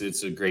is.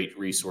 It's a great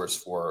resource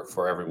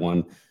for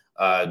everyone.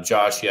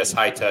 Josh, yes,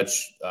 High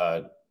Touch.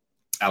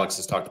 Alex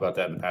has talked about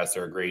that in the past.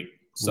 They're a great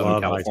Southern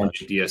California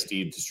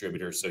DSD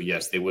distributor. So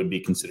yes, they would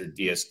be considered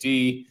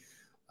DSD.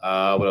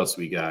 What else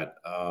we got?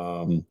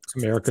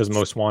 America's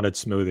Most Wanted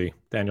smoothie,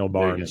 Daniel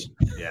Barnes.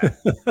 Yeah.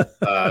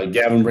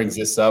 Gavin brings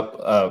this up.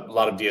 A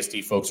lot of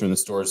DSD folks are in the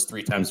stores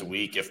 3 times a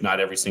week, if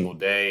not every single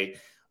day.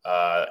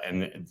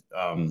 And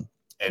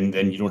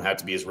then you don't have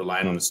to be as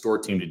reliant on the store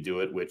team to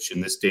do it, which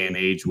in this day and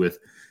age with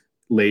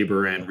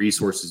labor and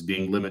resources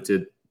being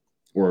limited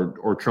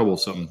or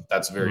troublesome,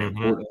 that's very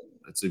important.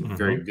 It's a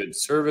very good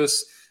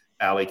service.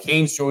 Allie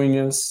Kane's joining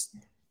us.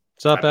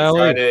 What's up,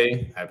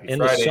 Allie? Happy in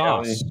Friday, the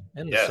sauce. Allie.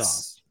 In the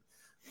sauce.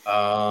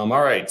 All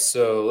right,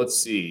 so let's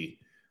see.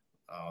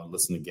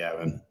 Listen to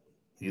Gavin.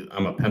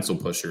 I'm a pencil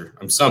pusher.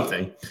 I'm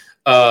something.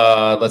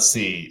 Let's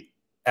see.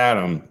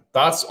 Adam,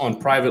 thoughts on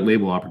private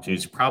label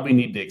opportunities? Probably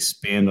need to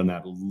expand on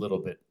that a little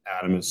bit,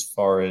 Adam, as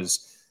far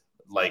as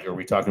like, are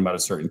we talking about a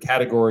certain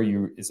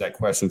category? Is that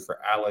question for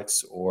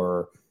Alex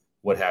or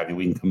what have you?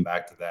 We can come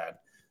back to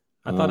that.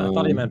 I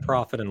thought he meant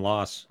profit and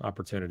loss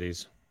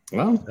opportunities.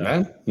 Well,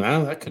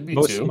 that could be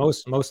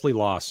mostly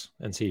loss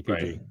and CPG.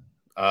 Right.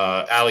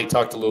 Allie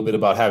talked a little bit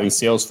about having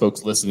sales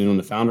folks listening on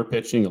the founder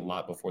pitching a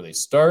lot before they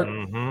start.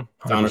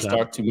 Founders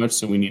talk too much,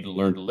 so we need to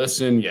learn to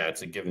listen. Yeah,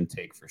 it's a give and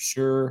take for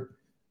sure.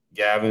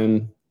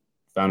 Gavin,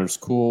 founders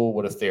cool.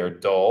 What if they are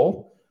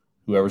dull?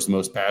 Whoever's the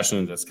most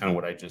passionate, that's kind of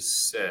what I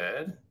just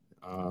said.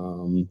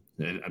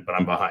 But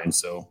I'm behind,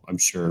 so I'm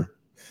sure.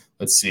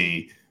 Let's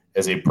see.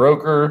 As a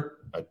broker,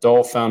 a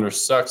dull founder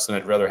sucks, and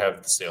I'd rather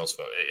have the sales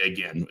folks.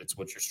 Again, it's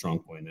what your strong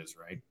point is,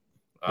 right?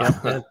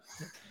 Yeah,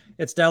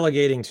 it's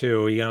delegating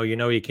too. You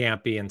know, you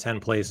can't be in 10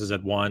 places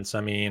at once.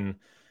 I mean,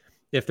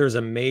 if there's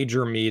a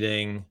major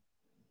meeting,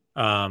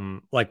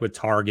 like with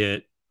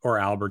Target or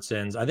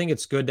Albertsons, I think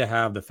it's good to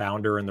have the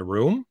founder in the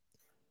room,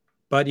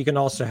 but you can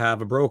also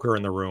have a broker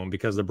in the room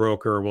because the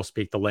broker will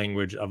speak the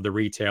language of the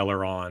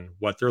retailer on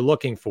what they're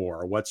looking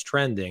for, what's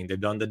trending. They've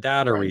done the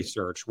data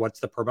research. What's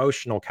the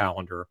promotional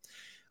calendar?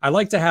 I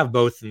like to have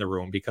both in the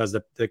room because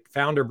the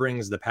founder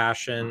brings the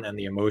passion and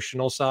the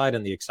emotional side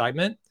and the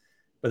excitement.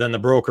 But then the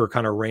broker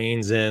kind of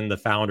reins in the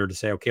founder to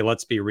say, okay,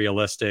 let's be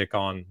realistic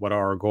on what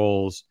are our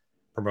goals,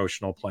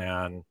 promotional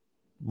plan,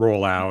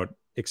 rollout,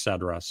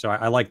 etc. So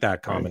I like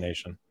that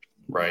combination.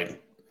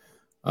 Right.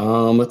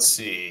 Let's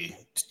see.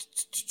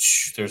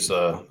 There's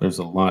a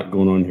lot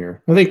going on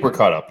here. I think we're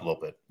caught up a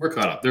little bit. We're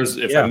caught up.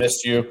 I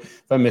missed you,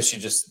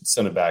 just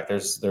send it back.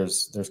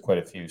 There's quite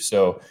a few.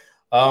 So,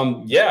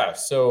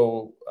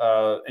 So,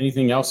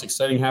 anything else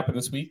exciting happened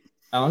this week,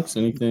 Alex?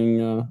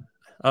 Anything?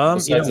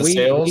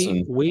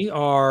 We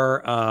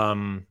are,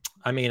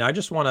 I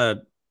just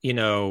want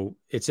to,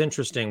 it's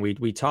interesting.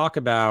 We talk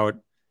about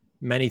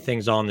many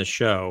things on the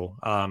show.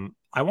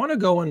 I want to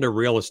go into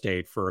real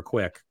estate for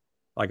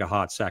a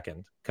hot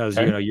second, because,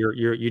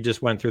 you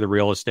just went through the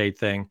real estate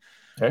thing.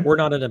 Okay. We're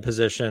not in a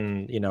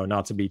position,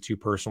 not to be too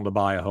personal to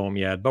buy a home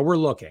yet, but we're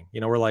looking,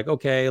 we're like,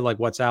 okay, like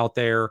what's out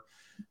there.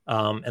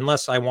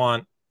 Unless I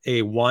want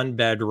a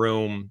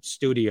 1-bedroom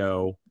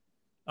studio,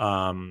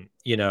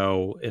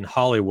 in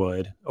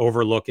Hollywood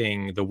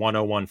overlooking the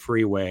 101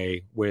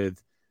 freeway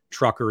with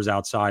truckers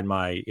outside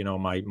my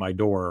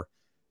door.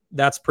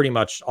 That's pretty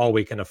much all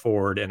we can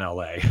afford in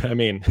LA. I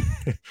mean,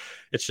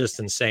 it's just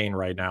insane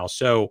right now.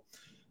 So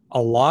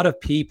a lot of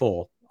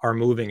people are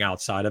moving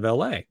outside of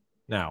LA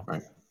now.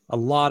 Right. A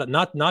lot of,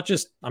 not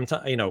just,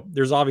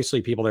 there's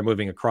obviously people that are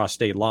moving across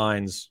state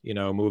lines,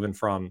 moving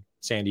from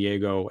San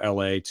Diego,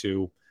 LA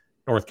to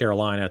North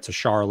Carolina, to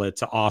Charlotte,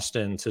 to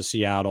Austin, to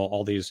Seattle,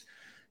 all these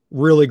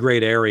really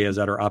great areas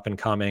that are up and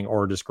coming,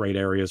 or just great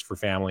areas for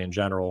family in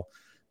general.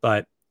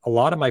 But a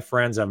lot of my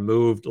friends have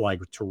moved like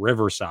to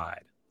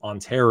Riverside,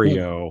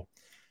 Ontario,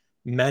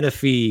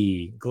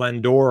 Menifee,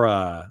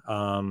 Glendora,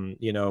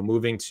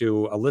 moving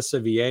to Aliso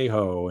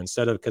Viejo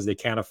because they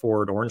can't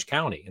afford Orange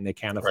County and they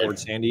can't afford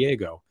San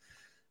Diego.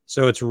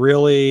 So it's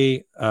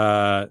really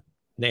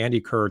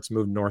Andy Kurtz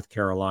moved to North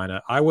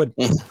Carolina. I would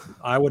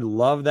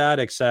love that,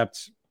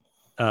 except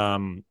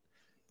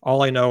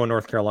all I know in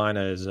North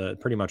Carolina is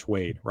pretty much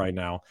Wade right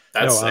now.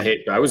 I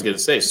was going to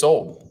say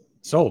sold.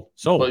 Well,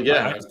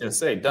 yeah, I was going to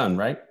say done,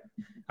 right?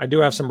 I do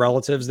have some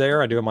relatives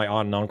there. I do have my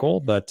aunt and uncle,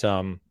 but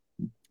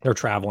they're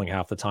traveling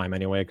half the time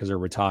anyway because they're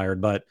retired.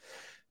 But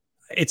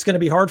it's going to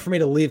be hard for me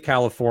to leave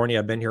California.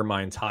 I've been here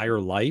my entire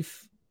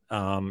life.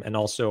 And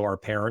also our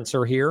parents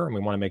are here, and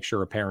we want to make sure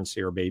our parents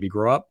see our baby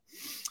grow up.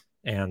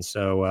 And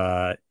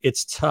so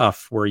it's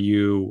tough where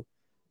you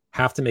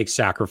have to make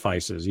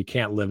sacrifices. You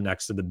can't live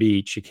next to the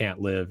beach. You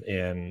can't live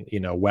in,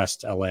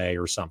 West LA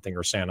or something,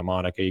 or Santa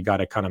Monica. You got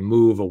to kind of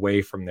move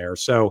away from there.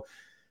 So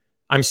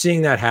I'm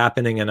seeing that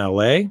happening in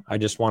LA. I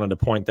just wanted to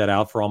point that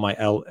out for all my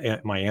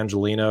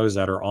Angelinos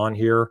that are on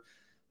here,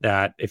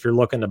 that if you're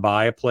looking to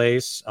buy a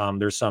place,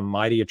 there's some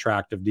mighty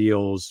attractive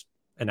deals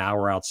an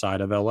hour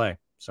outside of LA.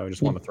 So I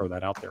just want to throw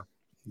that out there.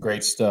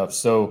 Great stuff.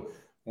 So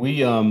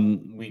we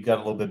got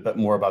a little bit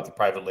more about the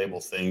private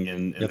label thing,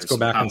 and let's go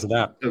back into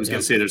that. I was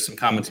going to say there's some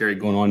commentary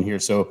going on here.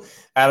 So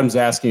Adam's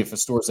asking if a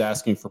store's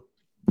asking for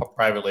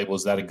private label,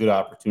 is that a good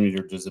opportunity,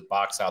 or does it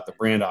box out the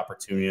brand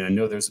opportunity? And I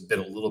know there's been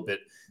a little bit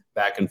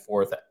back and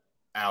forth.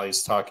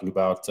 Allie's talking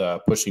about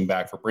pushing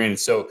back for branding.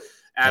 So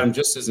Adam,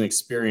 just as an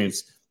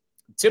experience,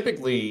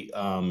 typically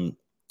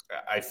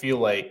I feel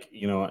like,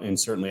 and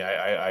certainly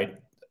I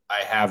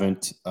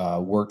haven't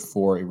worked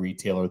for a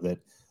retailer that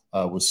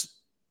was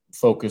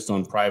focused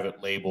on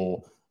private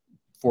label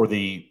for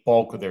the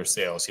bulk of their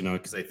sales,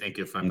 because I think,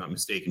 if I'm not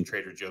mistaken,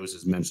 Trader Joe's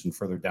is mentioned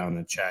further down in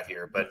the chat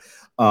here. But,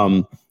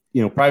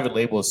 private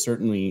label is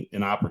certainly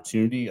an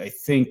opportunity. I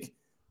think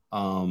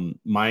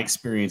my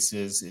experience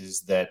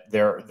is that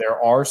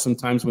there are some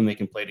times when they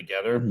can play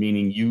together,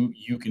 meaning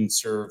you can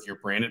serve your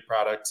branded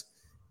product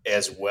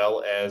as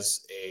well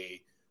as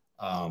a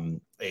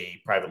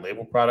private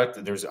label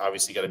product. There's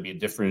obviously got to be a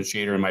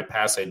differentiator. In my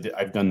past,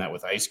 I've done that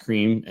with ice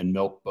cream and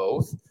milk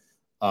both.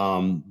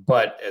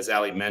 But as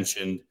Allie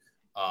mentioned,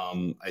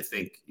 I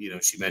think,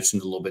 she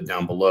mentioned a little bit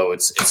down below,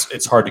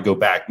 it's hard to go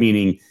back,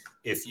 meaning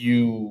if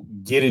you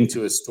get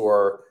into a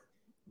store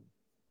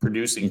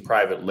producing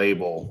private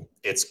label,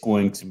 it's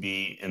going to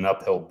be an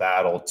uphill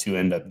battle to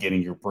end up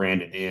getting your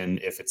branded in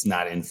if it's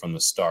not in from the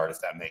start, if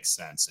that makes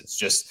sense. It's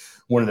just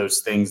one of those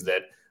things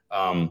that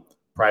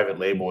private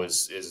label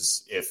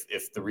is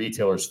if the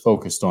retailer is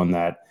focused on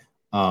that,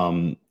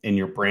 and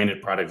your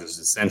branded product is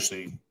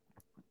essentially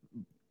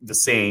the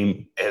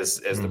same as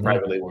the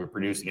private label we're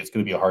producing, it's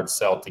going to be a hard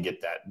sell to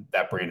get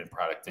that branded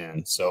product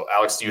in. So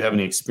Alex, do you have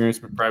any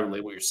experience with private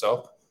label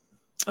yourself?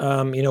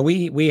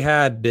 We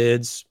had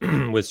bids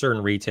with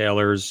certain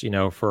retailers,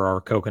 for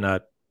our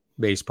coconut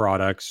based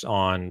products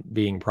on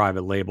being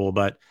private label,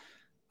 but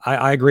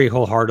I agree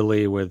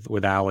wholeheartedly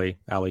with Allie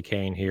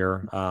Kane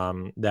here,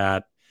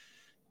 that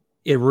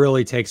it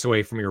really takes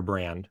away from your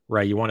brand,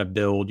 right? You want to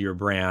build your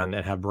brand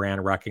and have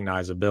brand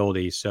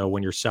recognizability. So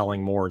when you're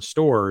selling more in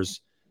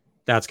stores,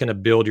 that's going to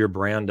build your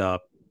brand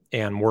up,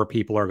 and more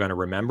people are going to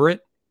remember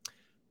it.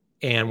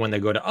 And when they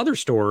go to other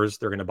stores,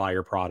 they're going to buy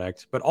your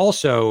product. But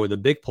also the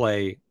big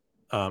play,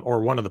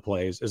 or one of the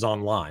plays, is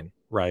online,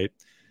 right?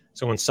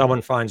 So when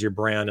someone finds your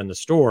brand in the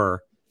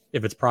store,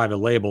 if it's private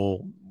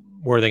label,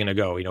 where are they going to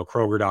go?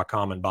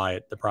 Kroger.com and buy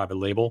it, the private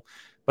label.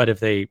 But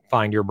if they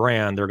find your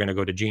brand, they're going to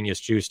go to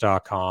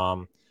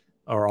geniusjuice.com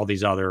or all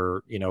these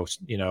other,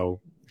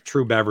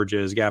 True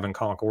Beverages, Gavin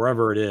Conk,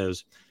 wherever it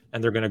is,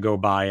 and they're going to go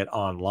buy it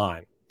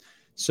online.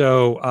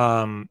 So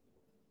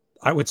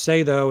I would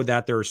say, though,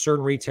 that there are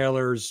certain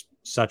retailers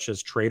such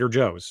as Trader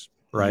Joe's,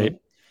 right,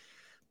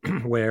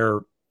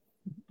 where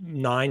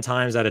 9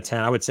 times out of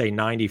 10, I would say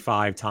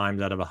 95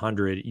 times out of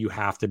 100, you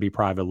have to be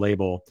private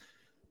label.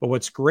 But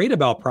what's great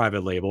about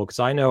private label, because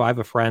I know I have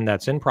a friend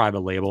that's in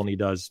private label and he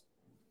does,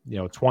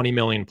 20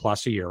 million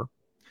plus a year,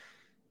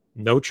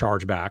 no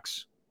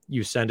chargebacks.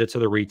 You send it to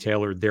the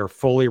retailer. They're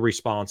fully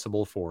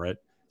responsible for it.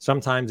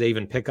 Sometimes they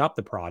even pick up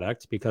the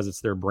product because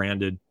it's their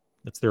brand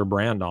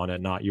on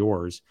it, not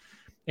yours.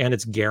 And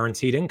it's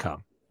guaranteed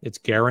income. It's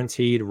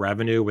guaranteed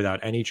revenue without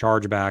any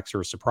chargebacks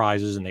or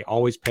surprises. And they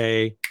always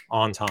pay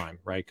on time,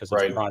 right? Because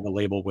it's private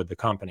label with the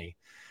company.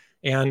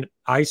 And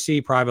I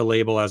see private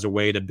label as a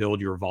way to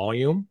build your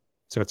volume.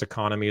 So it's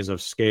economies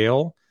of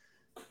scale.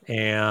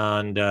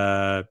 And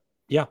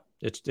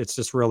it's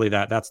just really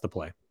that's the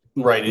play.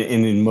 Right.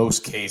 And in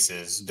most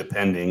cases,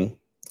 depending,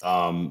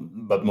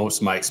 but most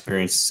of my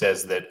experience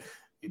says that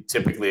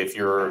typically if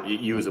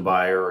you as a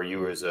buyer or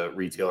you as a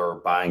retailer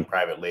are buying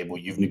private label,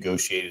 you've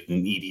negotiated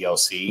an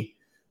EDLC.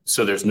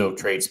 So there's no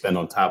trade spend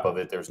on top of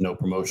it. There's no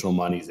promotional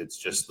monies. It's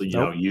just,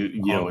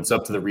 it's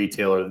up to the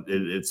retailer.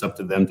 It's up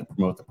to them to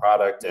promote the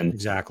product. And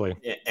exactly.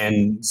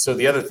 And so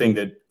the other thing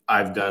that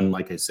I've done,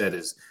 like I said,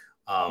 is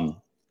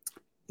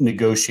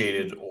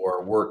negotiated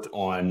or worked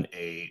on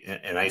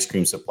an ice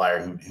cream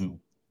supplier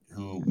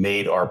who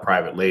made our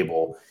private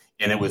label.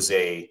 And it was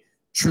a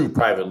true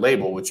private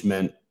label, which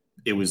meant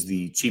it was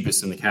the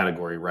cheapest in the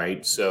category,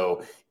 right?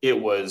 So it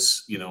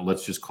was,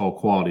 let's just call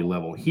quality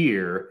level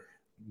here,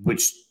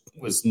 which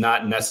was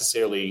not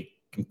necessarily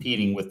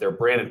competing with their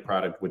branded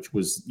product, which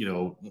was,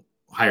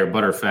 higher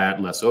butter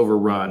fat, less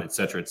overrun, et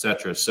cetera, et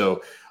cetera.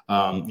 So,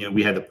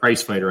 we had the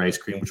Price Fighter ice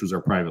cream, which was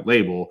our private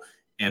label.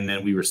 And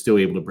then we were still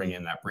able to bring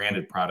in that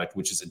branded product,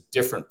 which is a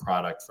different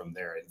product from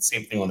there. And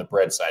same thing on the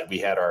bread side. We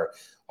had our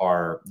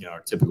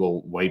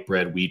typical white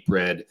bread, wheat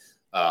bread,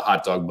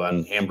 hot dog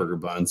bun, hamburger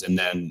buns, and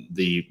then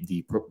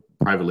the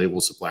private label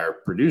supplier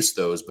produced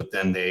those. But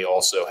then they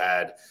also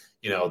had,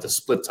 the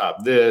split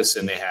top this,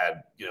 and they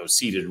had,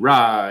 seeded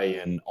rye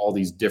and all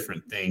these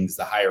different things,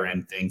 the higher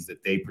end things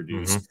that they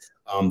produced.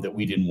 that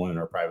we didn't want in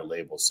our private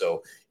label.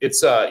 So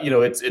it's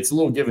it's a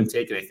little give and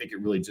take, and I think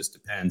it really just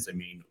depends. I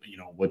mean,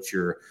 what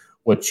your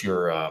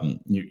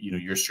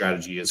your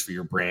strategy is for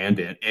your brand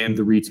and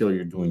the retailer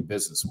you're doing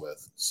business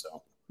with.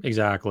 So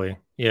Exactly.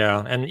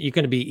 Yeah. And you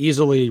can be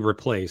easily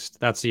replaced.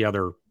 That's the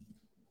other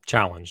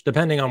challenge,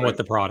 depending on what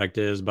the product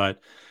is. But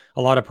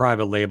a lot of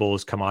private label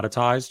is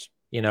commoditized,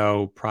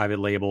 private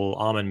label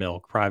almond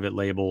milk, private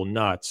label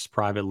nuts,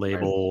 private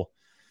label,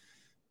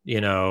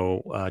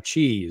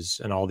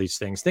 cheese, and all these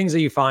things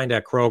that you find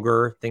at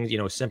Kroger, things,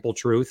 Simple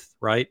Truth,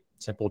 right?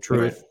 Simple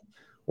Truth. Right.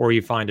 Or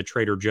you find a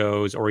Trader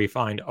Joe's, or you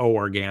find O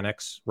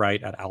Organics,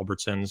 right, at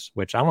Albertsons,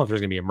 which I don't know if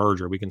there's going to be a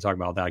merger. We can talk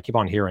about that. I keep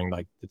on hearing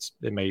like it's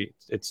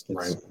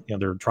right.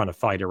 They're trying to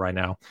fight it right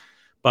now.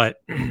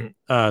 But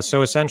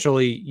so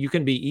essentially, you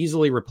can be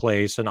easily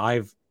replaced.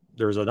 And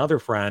there's another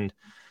friend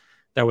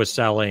that was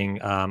selling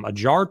a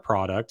jarred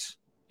product,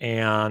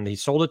 and he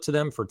sold it to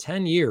them for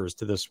 10 years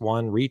to this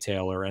one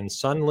retailer. And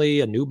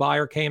suddenly a new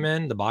buyer came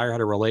in. The buyer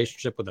had a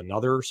relationship with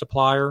another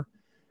supplier.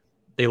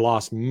 They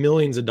lost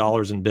millions of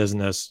dollars in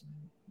business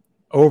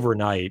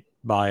overnight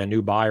by a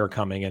new buyer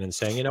coming in and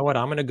saying, you know what,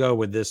 I'm going to go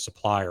with this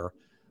supplier.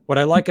 What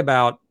I like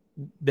about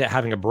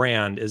having a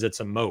brand is it's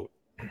a moat.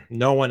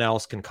 No one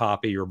else can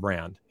copy your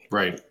brand.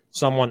 Right.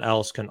 Someone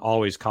else can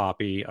always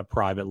copy a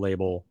private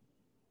label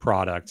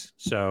product.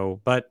 So,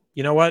 but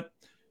you know what?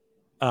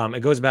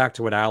 It goes back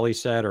to what Ali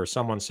said, or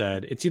someone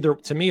said,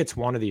 to me, it's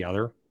one or the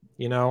other.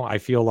 I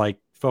feel like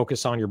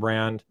focus on your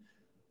brand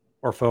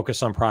or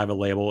focus on private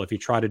label. If you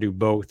try to do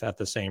both at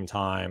the same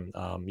time,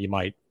 you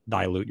might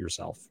dilute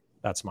yourself.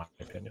 That's my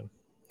opinion.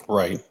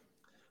 Right.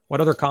 What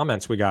other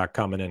comments we got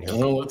coming in here?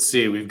 Well, let's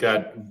see. We've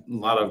got a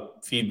lot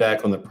of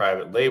feedback on the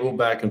private label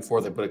back and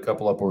forth. I put a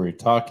couple up where we were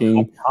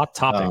talking. Hot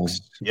topics.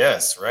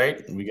 Yes,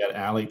 right. We got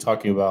Ali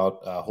talking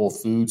about Whole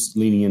Foods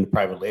leaning into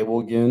private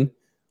label again.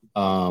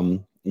 After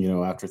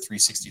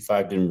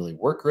 365 didn't really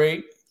work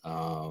great.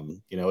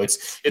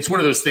 It's one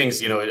of those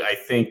things, I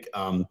think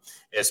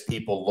as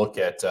people look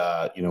at,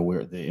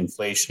 where the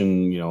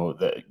inflation,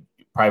 the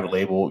private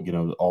label,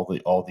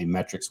 all the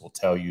metrics will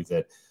tell you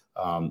that,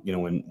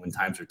 when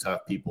times are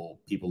tough, people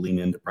lean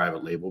into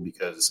private label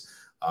because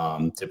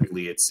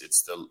typically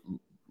it's the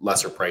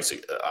lesser price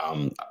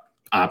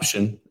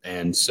option.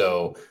 And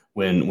so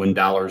when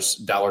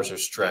dollars are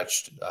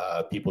stretched,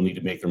 people need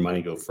to make their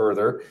money go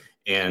further,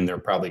 and they're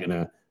probably going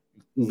to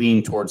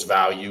lean towards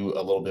value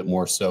a little bit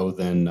more so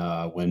than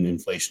when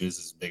inflation is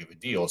as big of a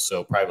deal.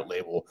 So private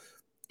label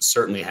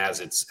certainly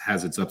has its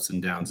ups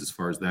and downs as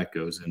far as that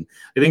goes. And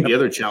I think the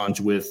other challenge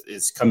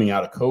is coming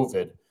out of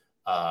COVID.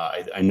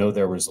 I know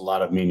there was a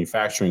lot of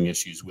manufacturing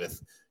issues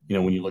with,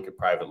 when you look at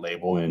private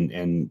label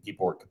and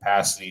people were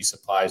capacity,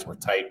 supplies were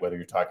tight, whether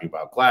you're talking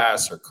about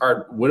glass or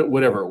card,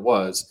 whatever it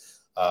was.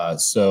 And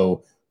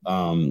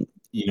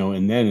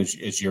then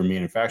as your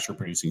manufacturer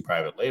producing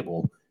private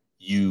label,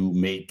 you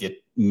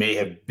may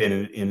have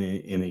been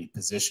in a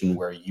position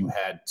where you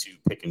had to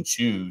pick and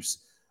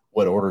choose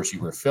what orders you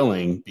were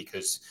filling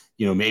because,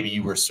 maybe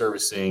you were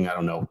servicing,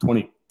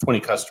 20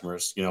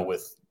 customers,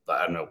 with,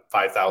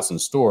 5,000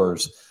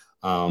 stores.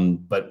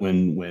 But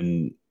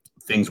when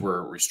things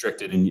were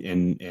restricted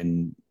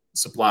and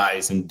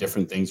supplies and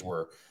different things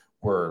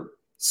were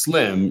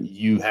slim,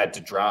 you had to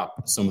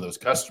drop some of those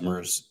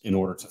customers in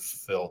order to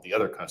fulfill the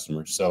other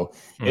customers. So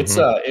it's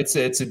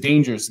a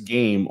dangerous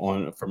game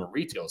from a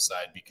retail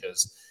side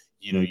because,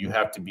 you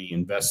have to be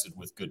invested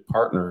with good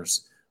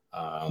partners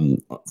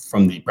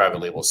from the private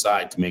label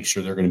side to make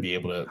sure they're going to be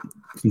able to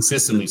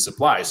consistently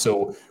supply.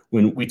 So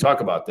when we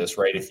talk about this,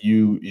 right, if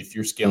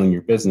you're scaling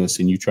your business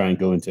and you try and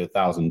go into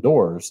 1,000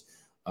 doors,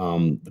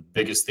 the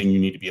biggest thing you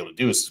need to be able to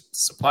do is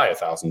supply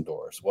 1,000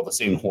 doors. Well, the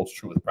same holds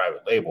true with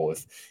private label.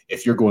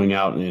 If you're going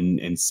out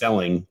and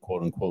selling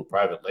quote unquote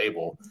private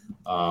label,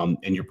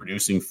 and you're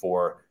producing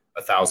for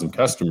 1,000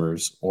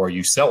 customers, or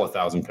you sell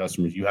 1,000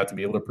 customers, you have to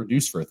be able to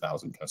produce for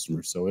 1,000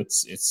 customers. So it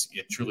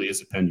truly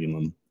is a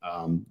pendulum,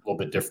 a little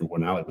bit different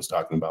what Ali was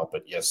talking about,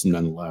 but yes,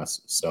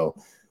 nonetheless. So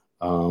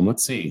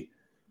let's see.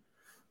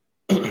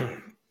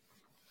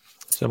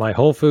 So my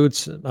Whole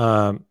Foods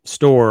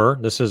store,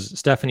 this is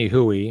Stephanie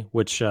Huey,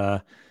 which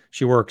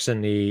she works in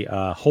the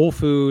Whole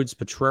Foods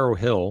Potrero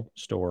Hill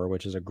store,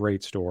 which is a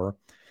great store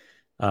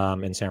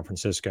in San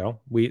Francisco.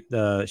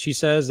 She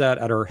says that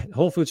at her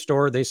Whole Foods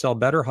store, they sell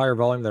better, higher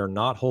volume that are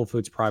not Whole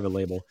Foods private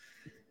label.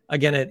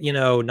 Again,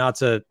 not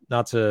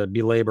to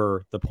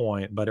belabor the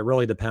point, but it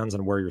really depends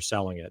on where you're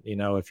selling it.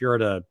 If you're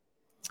at a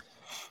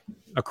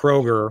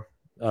Kroger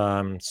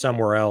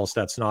somewhere else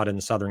that's not in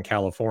Southern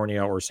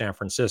California or San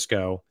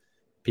Francisco,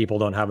 people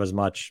don't have as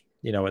much,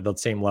 at the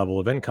same level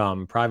of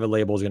income. Private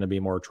label is going to be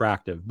more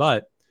attractive.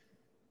 But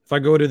if I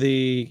go to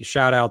the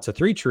shout out to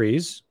Three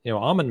Trees,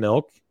 almond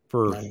milk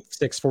for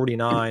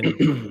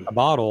 $6.49 a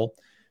bottle.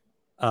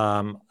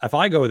 If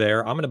I go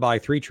there, I'm going to buy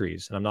Three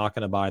Trees, and I'm not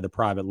going to buy the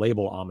private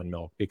label almond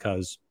milk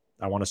because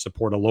I want to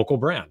support a local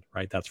brand,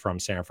 right? That's from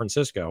San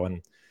Francisco.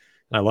 And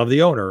I love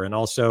the owner. And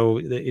also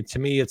to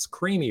me, it's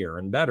creamier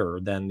and better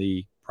than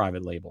the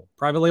private label.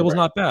 Private label is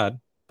not bad,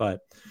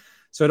 but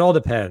So it all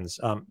depends.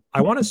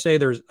 I want to say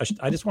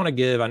I just want to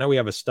give, I know we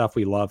have a stuff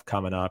we love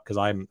coming up because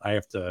I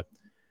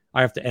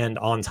have to end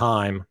on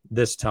time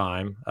this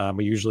time.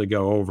 We usually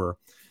go over,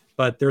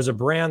 but there's a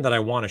brand that I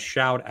want to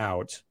shout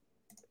out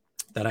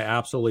that I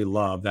absolutely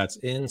love. That's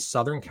in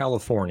Southern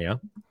California.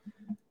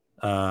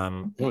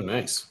 Oh,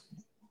 nice.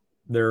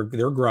 They're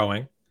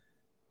growing.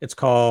 It's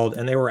called,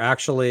 and they were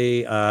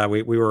actually,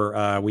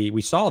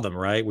 we saw them,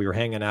 right? We were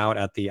hanging out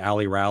at the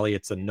Alley Rally.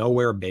 It's a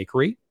Nowhere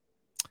Bakery.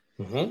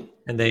 Mm-hmm.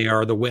 And they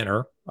are the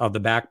winner of the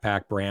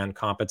backpack brand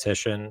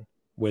competition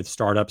with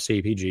Startup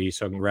CPG.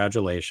 So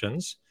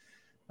congratulations.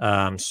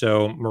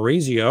 So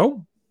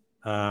Maurizio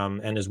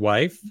and his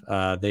wife,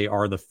 they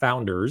are the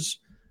founders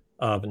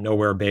of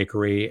Nowhere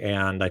Bakery.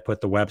 And I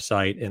put the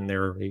website in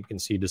there. You can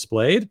see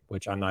displayed,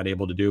 which I'm not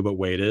able to do, but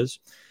Wade is.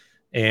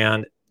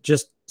 And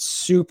just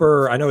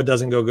super, I know it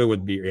doesn't go good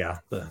with beer. Yeah.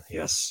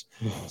 Yes.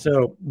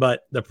 So,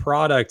 but the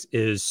product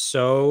is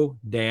so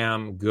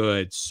damn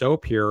good, so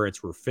pure.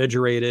 It's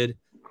refrigerated.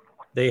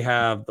 They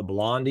have the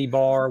Blondie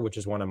bar, which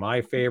is one of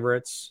my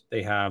favorites.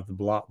 They have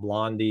the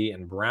Blondie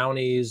and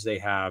brownies. They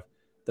have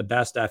the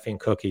best effing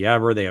cookie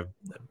ever. They have,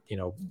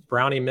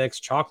 brownie mix,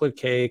 chocolate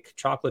cake,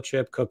 chocolate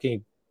chip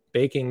cookie,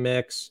 baking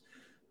mix,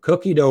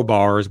 cookie dough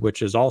bars,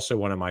 which is also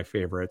one of my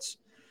favorites.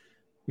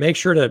 Make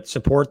sure to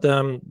support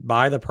them,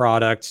 buy the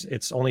product.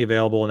 It's only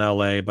available in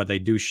LA, but they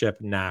do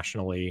ship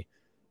nationally.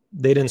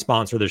 They didn't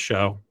sponsor the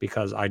show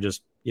because I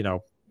just,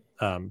 no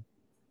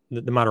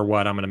matter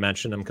what, I'm going to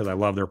mention them because I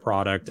love their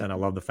product and I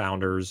love the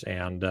founders.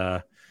 And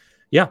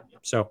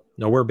so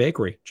Nowhere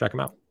Bakery, check them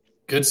out.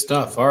 Good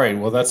stuff. All right.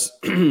 Well, that's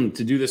to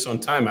do this on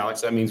time,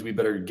 Alex. That means we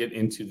better get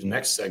into the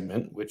next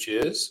segment, which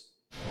is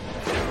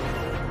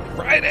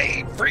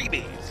Friday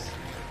Freebies.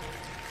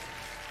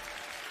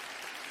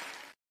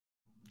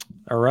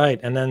 All right.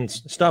 And then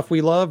stuff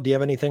we love. Do you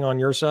have anything on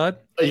your side?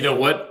 You know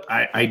what?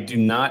 I do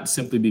not,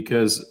 simply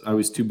because I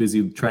was too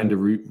busy trying to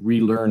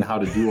relearn how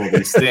to do all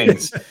these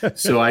things.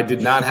 So I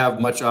did not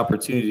have much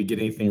opportunity to get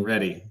anything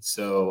ready.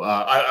 So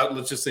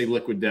let's just say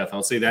Liquid Death.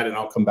 I'll say that and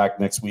I'll come back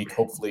next week.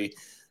 Hopefully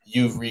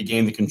you've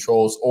regained the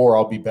controls, or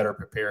I'll be better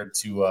prepared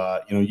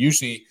to,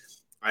 usually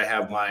I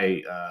have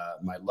my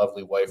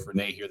lovely wife,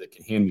 Renee, here that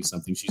can hand me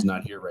something. She's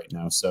not here right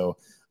now. So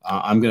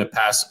I'm going to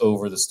pass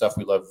over the stuff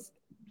we love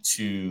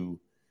to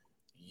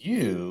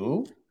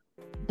you.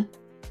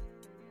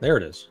 There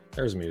it is.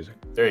 There's music.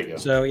 There you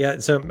go.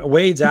 So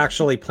Wade's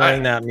actually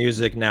playing that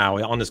music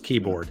now on his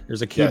keyboard.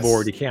 There's a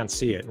keyboard. Yes. You can't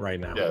see it right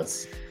now.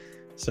 Yes.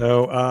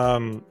 So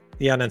and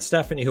then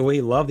Stephanie, who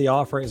we love the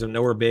offerings of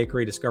Nowhere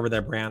Bakery, discovered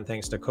that brand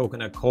thanks to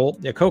Coconut Colt.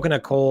 Yeah,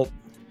 Coconut Colt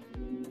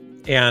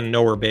and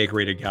Nowhere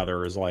Bakery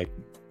together is like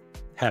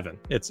heaven.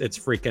 It's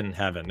freaking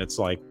heaven. It's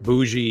like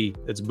bougie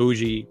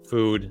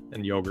food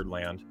and yogurt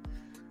land.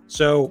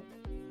 So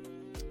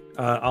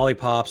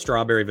Olipop,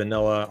 strawberry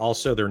vanilla.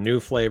 Also, their new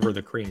flavor,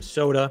 the cream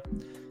soda,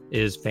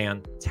 is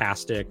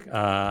fantastic.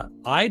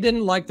 I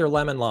didn't like their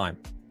lemon lime.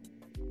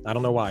 I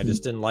don't know why. I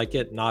just didn't like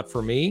it. Not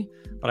for me,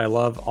 but I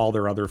love all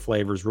their other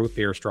flavors, root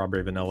beer,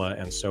 strawberry vanilla,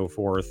 and so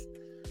forth.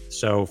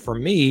 So for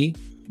me,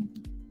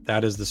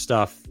 that is the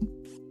stuff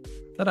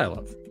that I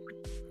love.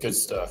 Good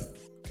stuff.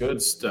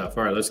 Good stuff.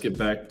 All right, let's get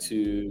back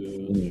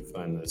to, let me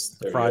find this.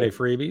 There Friday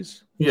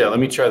freebies. Yeah, let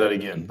me try that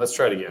again. Let's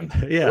try it again.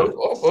 Yeah,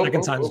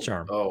 second time's a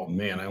charm. Oh,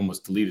 man, I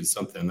almost deleted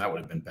something. That would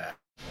have been bad.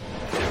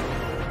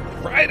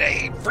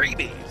 Friday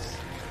freebies.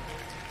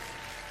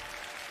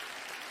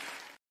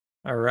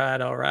 All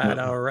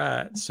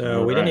right.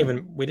 So we didn't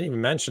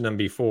even mention them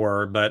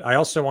before, but I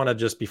also want to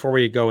just, before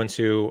we go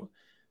into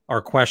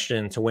our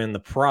question to win the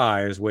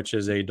prize, which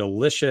is a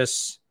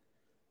delicious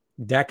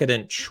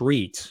decadent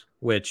treat,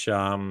 which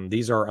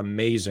these are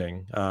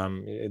amazing.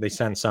 They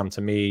sent some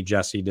to me.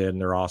 Jesse did,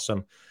 and they're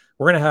awesome.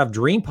 We're going to have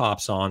Dream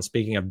Pops on.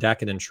 Speaking of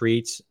decadent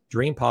treats,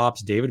 Dream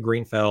Pops, David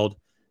Greenfeld,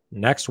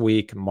 next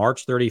week,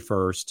 March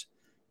 31st.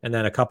 And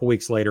then a couple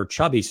weeks later,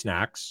 Chubby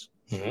Snacks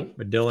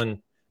with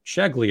Dylan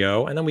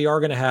Cheglio. And then we are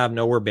going to have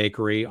Nowhere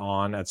Bakery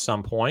on at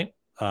some point,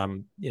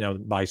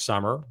 by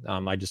summer.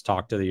 I just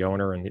talked to the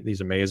owner, and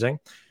he's amazing.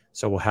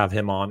 So we'll have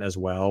him on as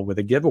well with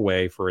a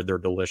giveaway for their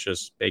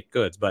delicious baked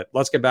goods. But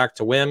let's get back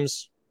to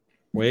Wims.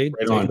 Wade,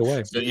 right take on. it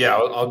away. So, yeah,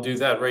 I'll do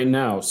that right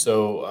now.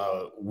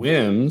 So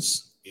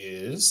Wims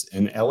is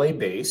an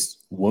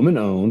LA-based,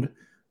 woman-owned,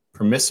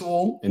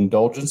 permissible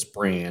indulgence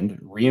brand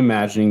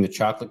reimagining the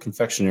chocolate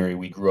confectionery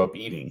we grew up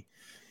eating.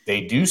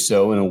 They do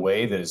so in a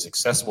way that is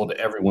accessible to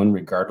everyone,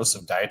 regardless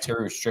of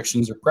dietary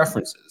restrictions or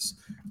preferences.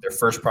 Their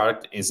first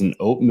product is an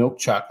oat milk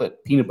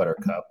chocolate peanut butter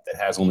cup that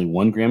has only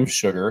 1 gram of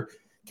sugar,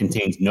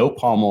 contains no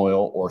palm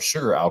oil or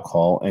sugar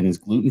alcohol, and is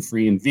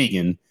gluten-free and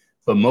vegan.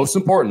 But most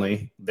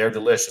importantly, they're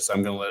delicious.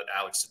 I'm going to let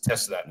Alex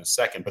attest to that in a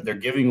second. But they're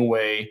giving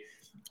away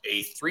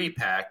a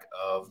 3-pack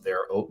of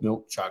their oat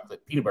milk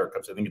chocolate peanut butter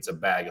cups. I think it's a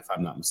bag, if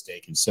I'm not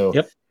mistaken. So,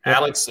 yep.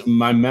 Alex,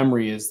 my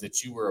memory is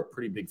that you were a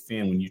pretty big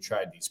fan when you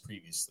tried these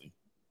previously.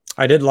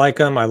 I did like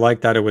them. I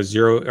like that it was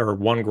 0 or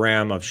 1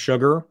 gram of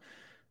sugar.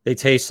 They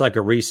taste like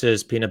a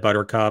Reese's peanut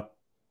butter cup.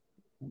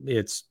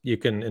 You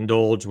can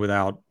indulge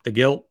without the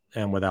guilt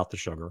and without the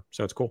sugar.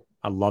 So it's cool.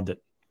 I loved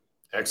it.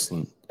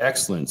 Excellent.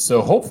 Excellent.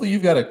 So hopefully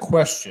you've got a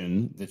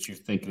question that you're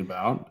thinking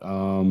about.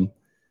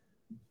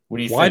 What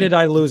do you Why think? did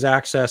I lose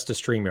access to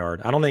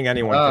StreamYard? I don't think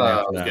anyone can I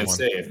answer was that going to one.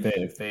 say,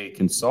 if they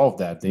can solve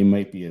that, they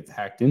might be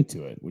hacked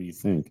into it. What do you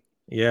think?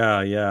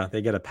 Yeah.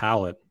 They get a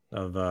palette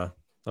of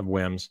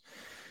whims.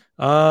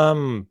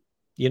 You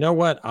know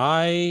what?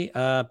 Let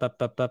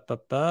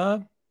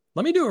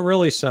me do a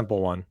really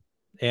simple one.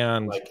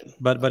 And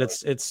but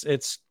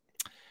it's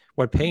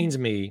what pains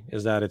me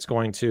is that it's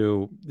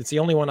the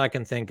only one I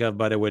can think of,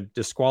 but it would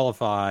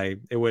disqualify.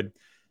 It would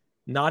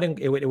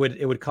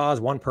cause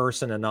one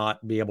person to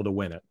not be able to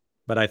win it.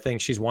 But I think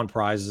she's won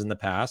prizes in the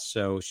past,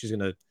 so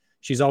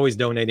she's always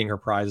donating her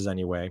prizes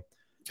anyway.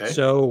 Okay.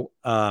 So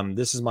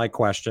this is my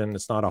question.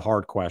 It's not a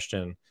hard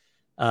question.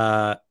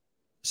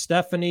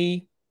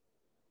 Stephanie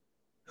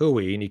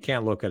Hui, and you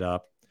can't look it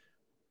up.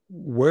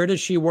 Where does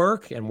she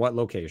work and what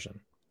location?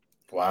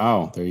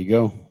 Wow, there you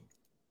go.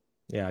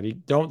 Yeah,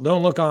 don't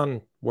look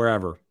on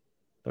wherever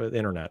the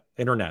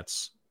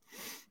internets.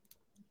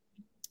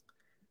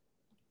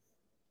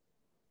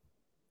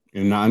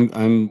 And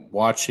I'm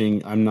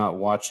watching. I'm not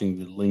watching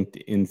the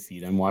LinkedIn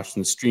feed. I'm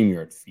watching the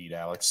StreamYard feed,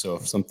 Alex. So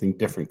if something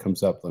different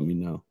comes up, let me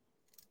know.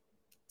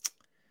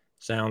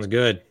 Sounds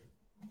good.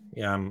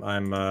 Yeah,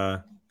 I'm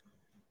all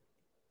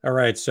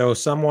right. So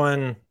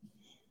someone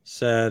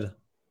said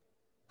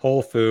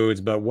Whole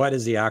Foods, but what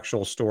is the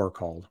actual store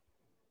called?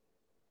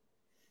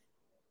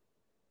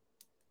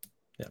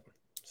 Yeah,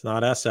 it's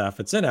not SF.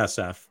 It's in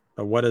SF,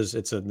 but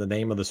it's the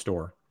name of the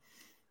store?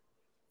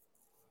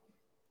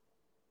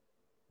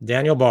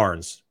 Daniel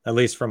Barnes, at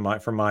least from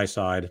my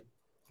side.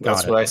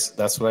 That's what I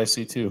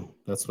see too.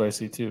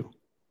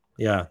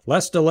 Yeah,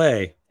 less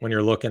delay when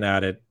you're looking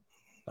at it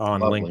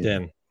on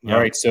LinkedIn. Yep. All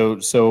right,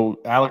 so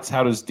Alex,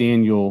 how does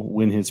Daniel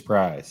win his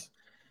prize?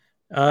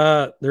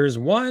 There's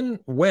one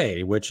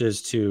way, which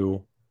is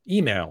to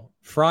email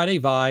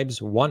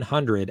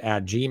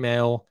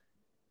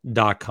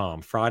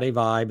fridayvibes100@gmail.com.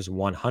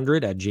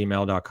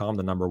 fridayvibes100@gmail.com,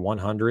 the number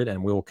 100,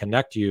 and we will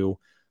connect you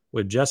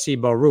with Jesse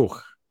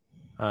Baruch.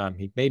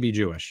 He may be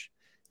Jewish,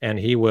 and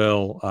he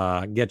will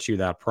get you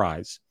that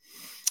prize.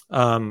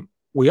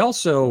 We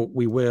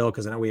will,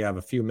 because I know we have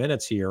a few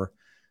minutes here,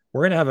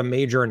 we're going to have a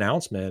major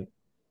announcement.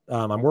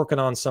 I'm working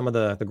on some of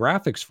the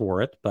graphics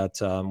for it, but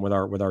with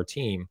our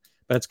team.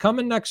 But it's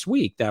coming next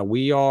week that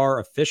we are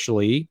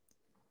officially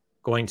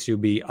going to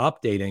be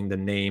updating the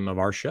name of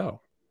our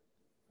show.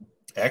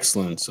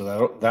 Excellent.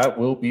 So that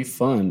will be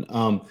fun.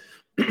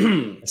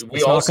 It's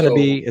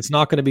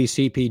not going to be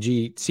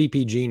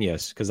CP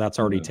Genius, because that's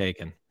already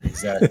taken.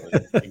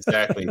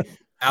 Exactly.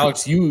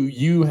 Alex,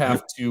 you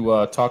have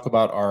to talk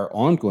about our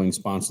ongoing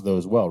sponsor though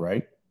as well,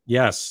 right?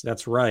 Yes,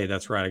 that's right.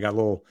 I got a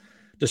little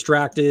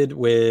distracted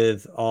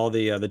with all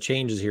the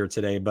changes here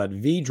today, but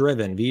V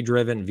Driven.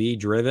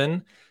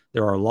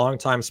 They're our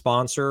longtime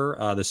sponsor.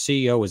 The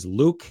CEO is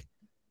Luke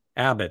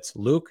Abbott.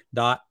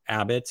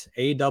 Luke.Abbott,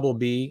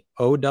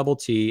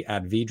 ABBOTT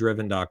at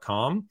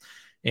vdriven.com.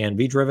 And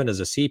vDriven is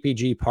a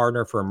CPG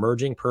partner for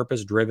emerging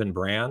purpose-driven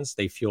brands.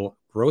 They fuel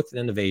growth and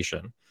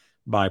innovation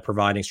by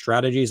providing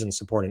strategies and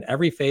support in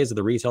every phase of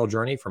the retail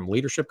journey, from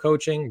leadership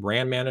coaching,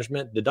 brand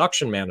management,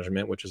 deduction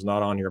management, which is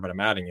not on here, but I'm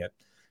adding it,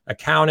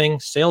 accounting,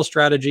 sales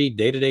strategy,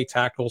 day-to-day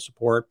tactical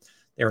support.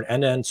 They're an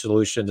end-to-end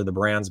solution to the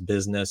brand's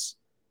business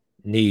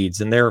needs.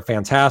 And they're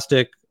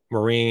fantastic.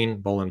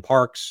 Maureen Bolin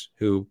Parks,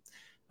 who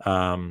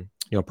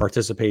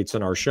participates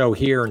in our show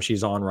here, and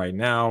she's on right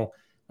now.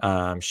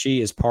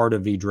 She is part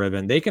of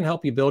vDriven. They can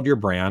help you build your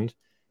brand.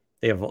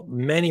 They have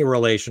many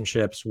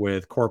relationships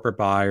with corporate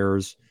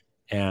buyers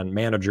and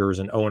managers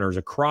and owners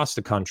across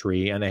the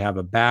country, and they have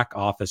a back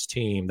office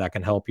team that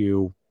can help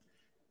you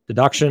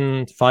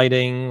deduction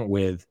fighting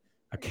with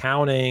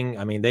accounting.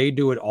 I mean, they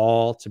do it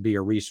all to be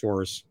a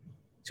resource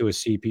to a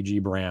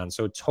CPG brand.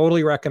 So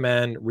totally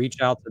recommend,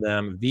 reach out to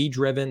them,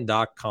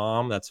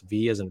 vdriven.com. That's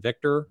V as in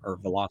Victor, or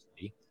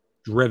velocity,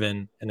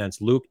 driven, and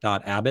that's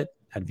luke.abbott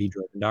at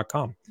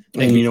vdriven.com.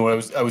 And you know what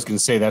I was going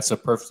to say, that's a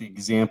perfect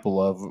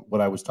example of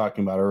what I was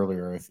talking about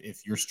earlier.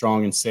 If you're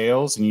strong in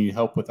sales and you need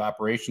help with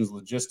operations,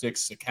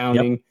 logistics,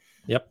 accounting,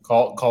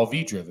 call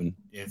vDriven.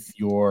 If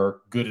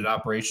you're good at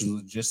operations,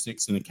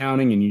 logistics, and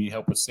accounting, and you need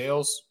help with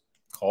sales,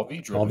 call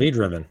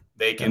vDriven.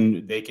 They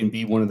can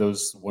be one of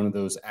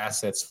those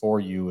assets for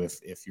you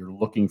if you're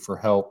looking for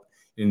help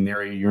in an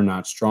area you're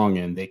not strong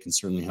in. They can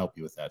certainly help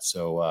you with that.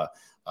 So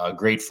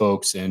great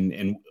folks,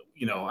 and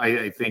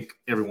I think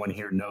everyone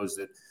here knows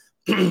that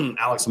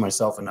Alex and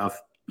myself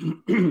enough.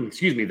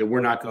 Excuse me, that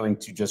we're not going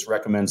to just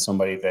recommend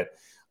somebody that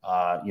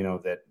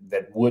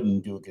that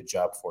wouldn't do a good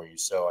job for you.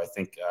 So I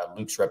think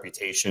Luke's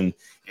reputation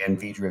and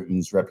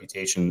vDriven's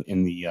reputation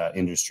in the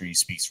industry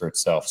speaks for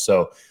itself.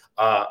 So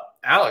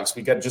Alex,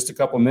 we got just a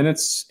couple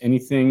minutes.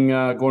 Anything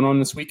going on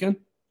this weekend?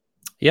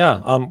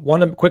 Yeah,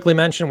 want to quickly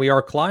mention we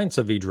are clients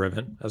of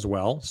vDriven as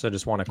well. So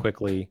just want to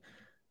quickly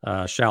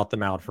shout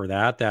them out for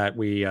that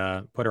we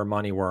put our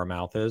money where our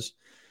mouth is.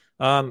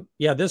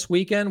 Yeah, this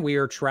weekend we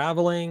are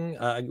traveling.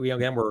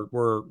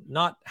 We're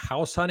not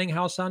house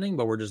hunting,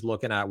 but we're just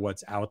looking at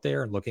what's out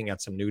there and looking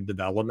at some new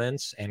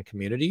developments and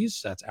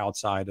communities that's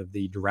outside of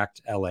the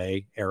direct LA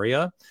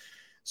area.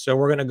 So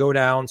we're going to go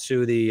down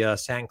to the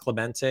San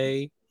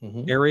Clemente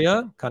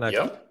area, kind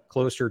of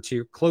close-ish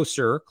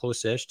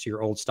to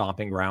your old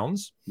stomping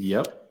grounds.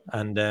 Yep.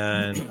 And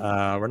then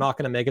we're not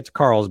going to make it to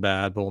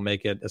Carlsbad, but we'll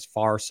make it as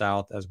far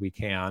south as we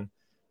can.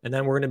 And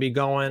then we're going to be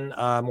going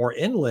more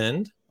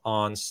inland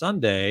on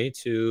Sunday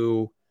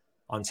to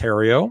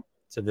Ontario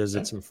to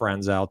visit some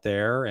friends out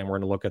there. And we're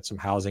going to look at some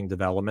housing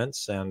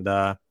developments. And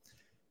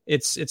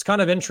it's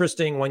kind of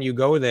interesting when you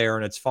go there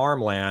and it's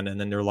farmland. And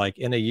then they're like,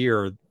 in a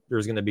year,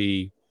 there's going to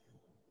be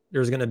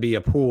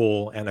a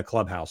pool and a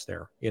clubhouse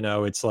there.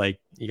 It's like,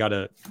 you got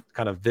to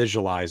kind of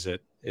visualize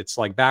it. It's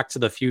like Back to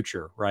the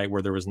Future, right?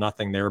 Where there was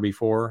nothing there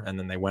before. And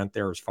then they went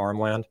there as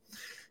farmland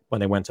when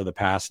they went to the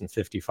past in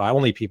 55.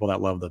 Only people that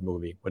love the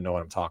movie would know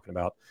what I'm talking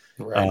about.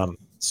 Right.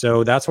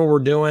 So that's what we're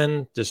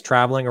doing. Just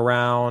traveling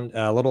around.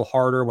 A little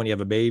harder when you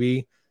have a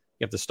baby.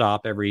 You have to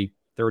stop every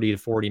 30 to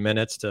 40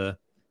 minutes to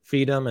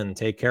feed them and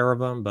take care of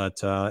them. But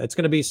it's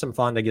going to be some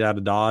fun to get out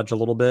of Dodge a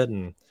little bit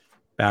and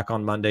back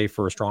on Monday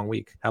for a strong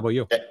week. How about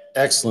you?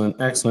 Excellent.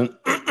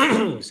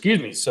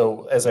 Excuse me.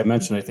 So as I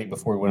mentioned, I think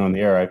before we went on the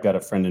air, I've got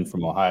a friend in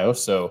from Ohio.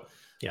 So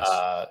yes.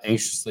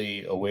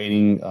 Anxiously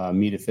awaiting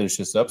me to finish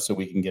this up so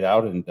we can get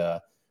out and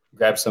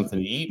grab something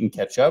to eat and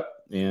catch up.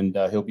 And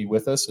he'll be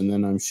with us. And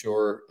then I'm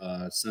sure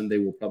Sunday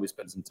we'll probably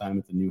spend some time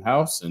at the new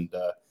house and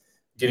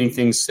getting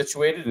things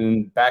situated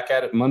and back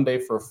at it Monday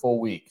for a full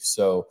week.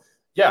 So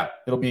yeah,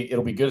 it'll be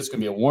good. It's going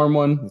to be a warm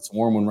one. It's a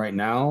warm one right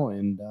now,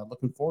 and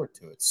looking forward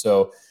to it.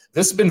 So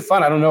this has been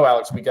fun. I don't know,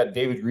 Alex. We got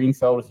David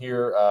Greenfeld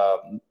here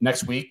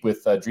next week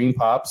with Dream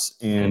Pops,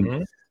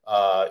 and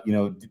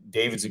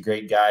David's a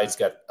great guy. He's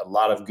got a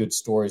lot of good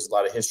stories, a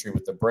lot of history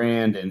with the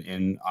brand,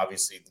 and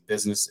obviously the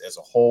business as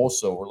a whole.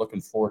 So we're looking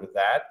forward to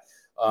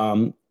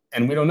that.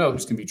 And we don't know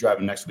who's going to be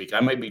driving next week. I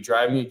might be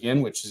driving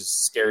again, which is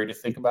scary to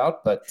think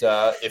about. But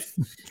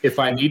if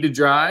I need to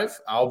drive,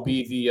 I'll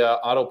be the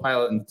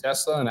autopilot in the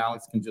Tesla, and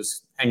Alex can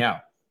just hang out.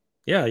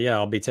 Yeah.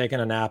 I'll be taking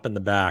a nap in the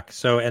back.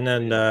 So, and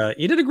then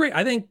you did a great.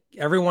 I think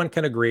everyone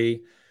can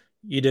agree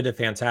you did a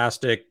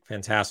fantastic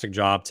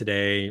job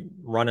today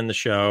running the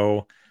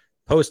show,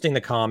 posting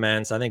the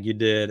comments. I think you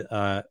did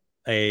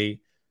a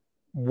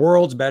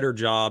world's better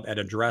job at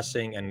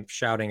addressing and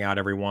shouting out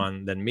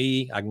everyone than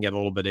me. I can get a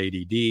little bit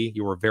ADD.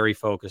 You were very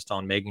focused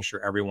on making sure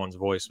everyone's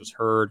voice was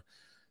heard.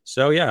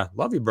 So yeah,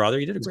 love you,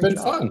 brother. You did a great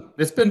job.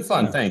 It's been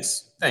fun. Yeah.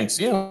 Thanks.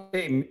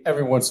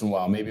 Every once in a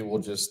while, maybe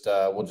we'll just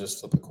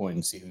flip a coin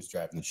and see who's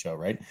driving the show,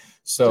 right?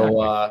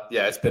 So exactly.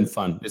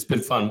 It's been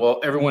fun.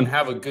 Well, everyone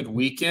have a good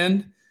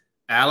weekend.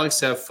 Alex,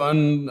 have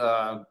fun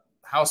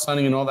house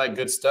hunting and all that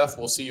good stuff.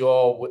 We'll see you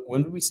all.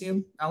 When do we see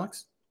him,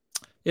 Alex?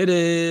 It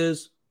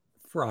is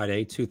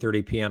Friday,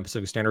 2:30 p.m.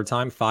 Pacific Standard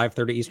Time,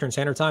 5:30 Eastern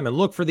Standard Time. And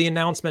look for the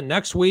announcement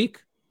next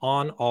week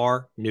on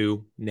our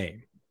new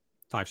name.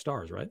 5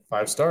 stars, right?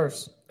 5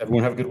 stars.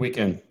 Everyone have a good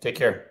weekend. Take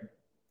care.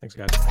 Thanks,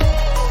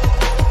 guys.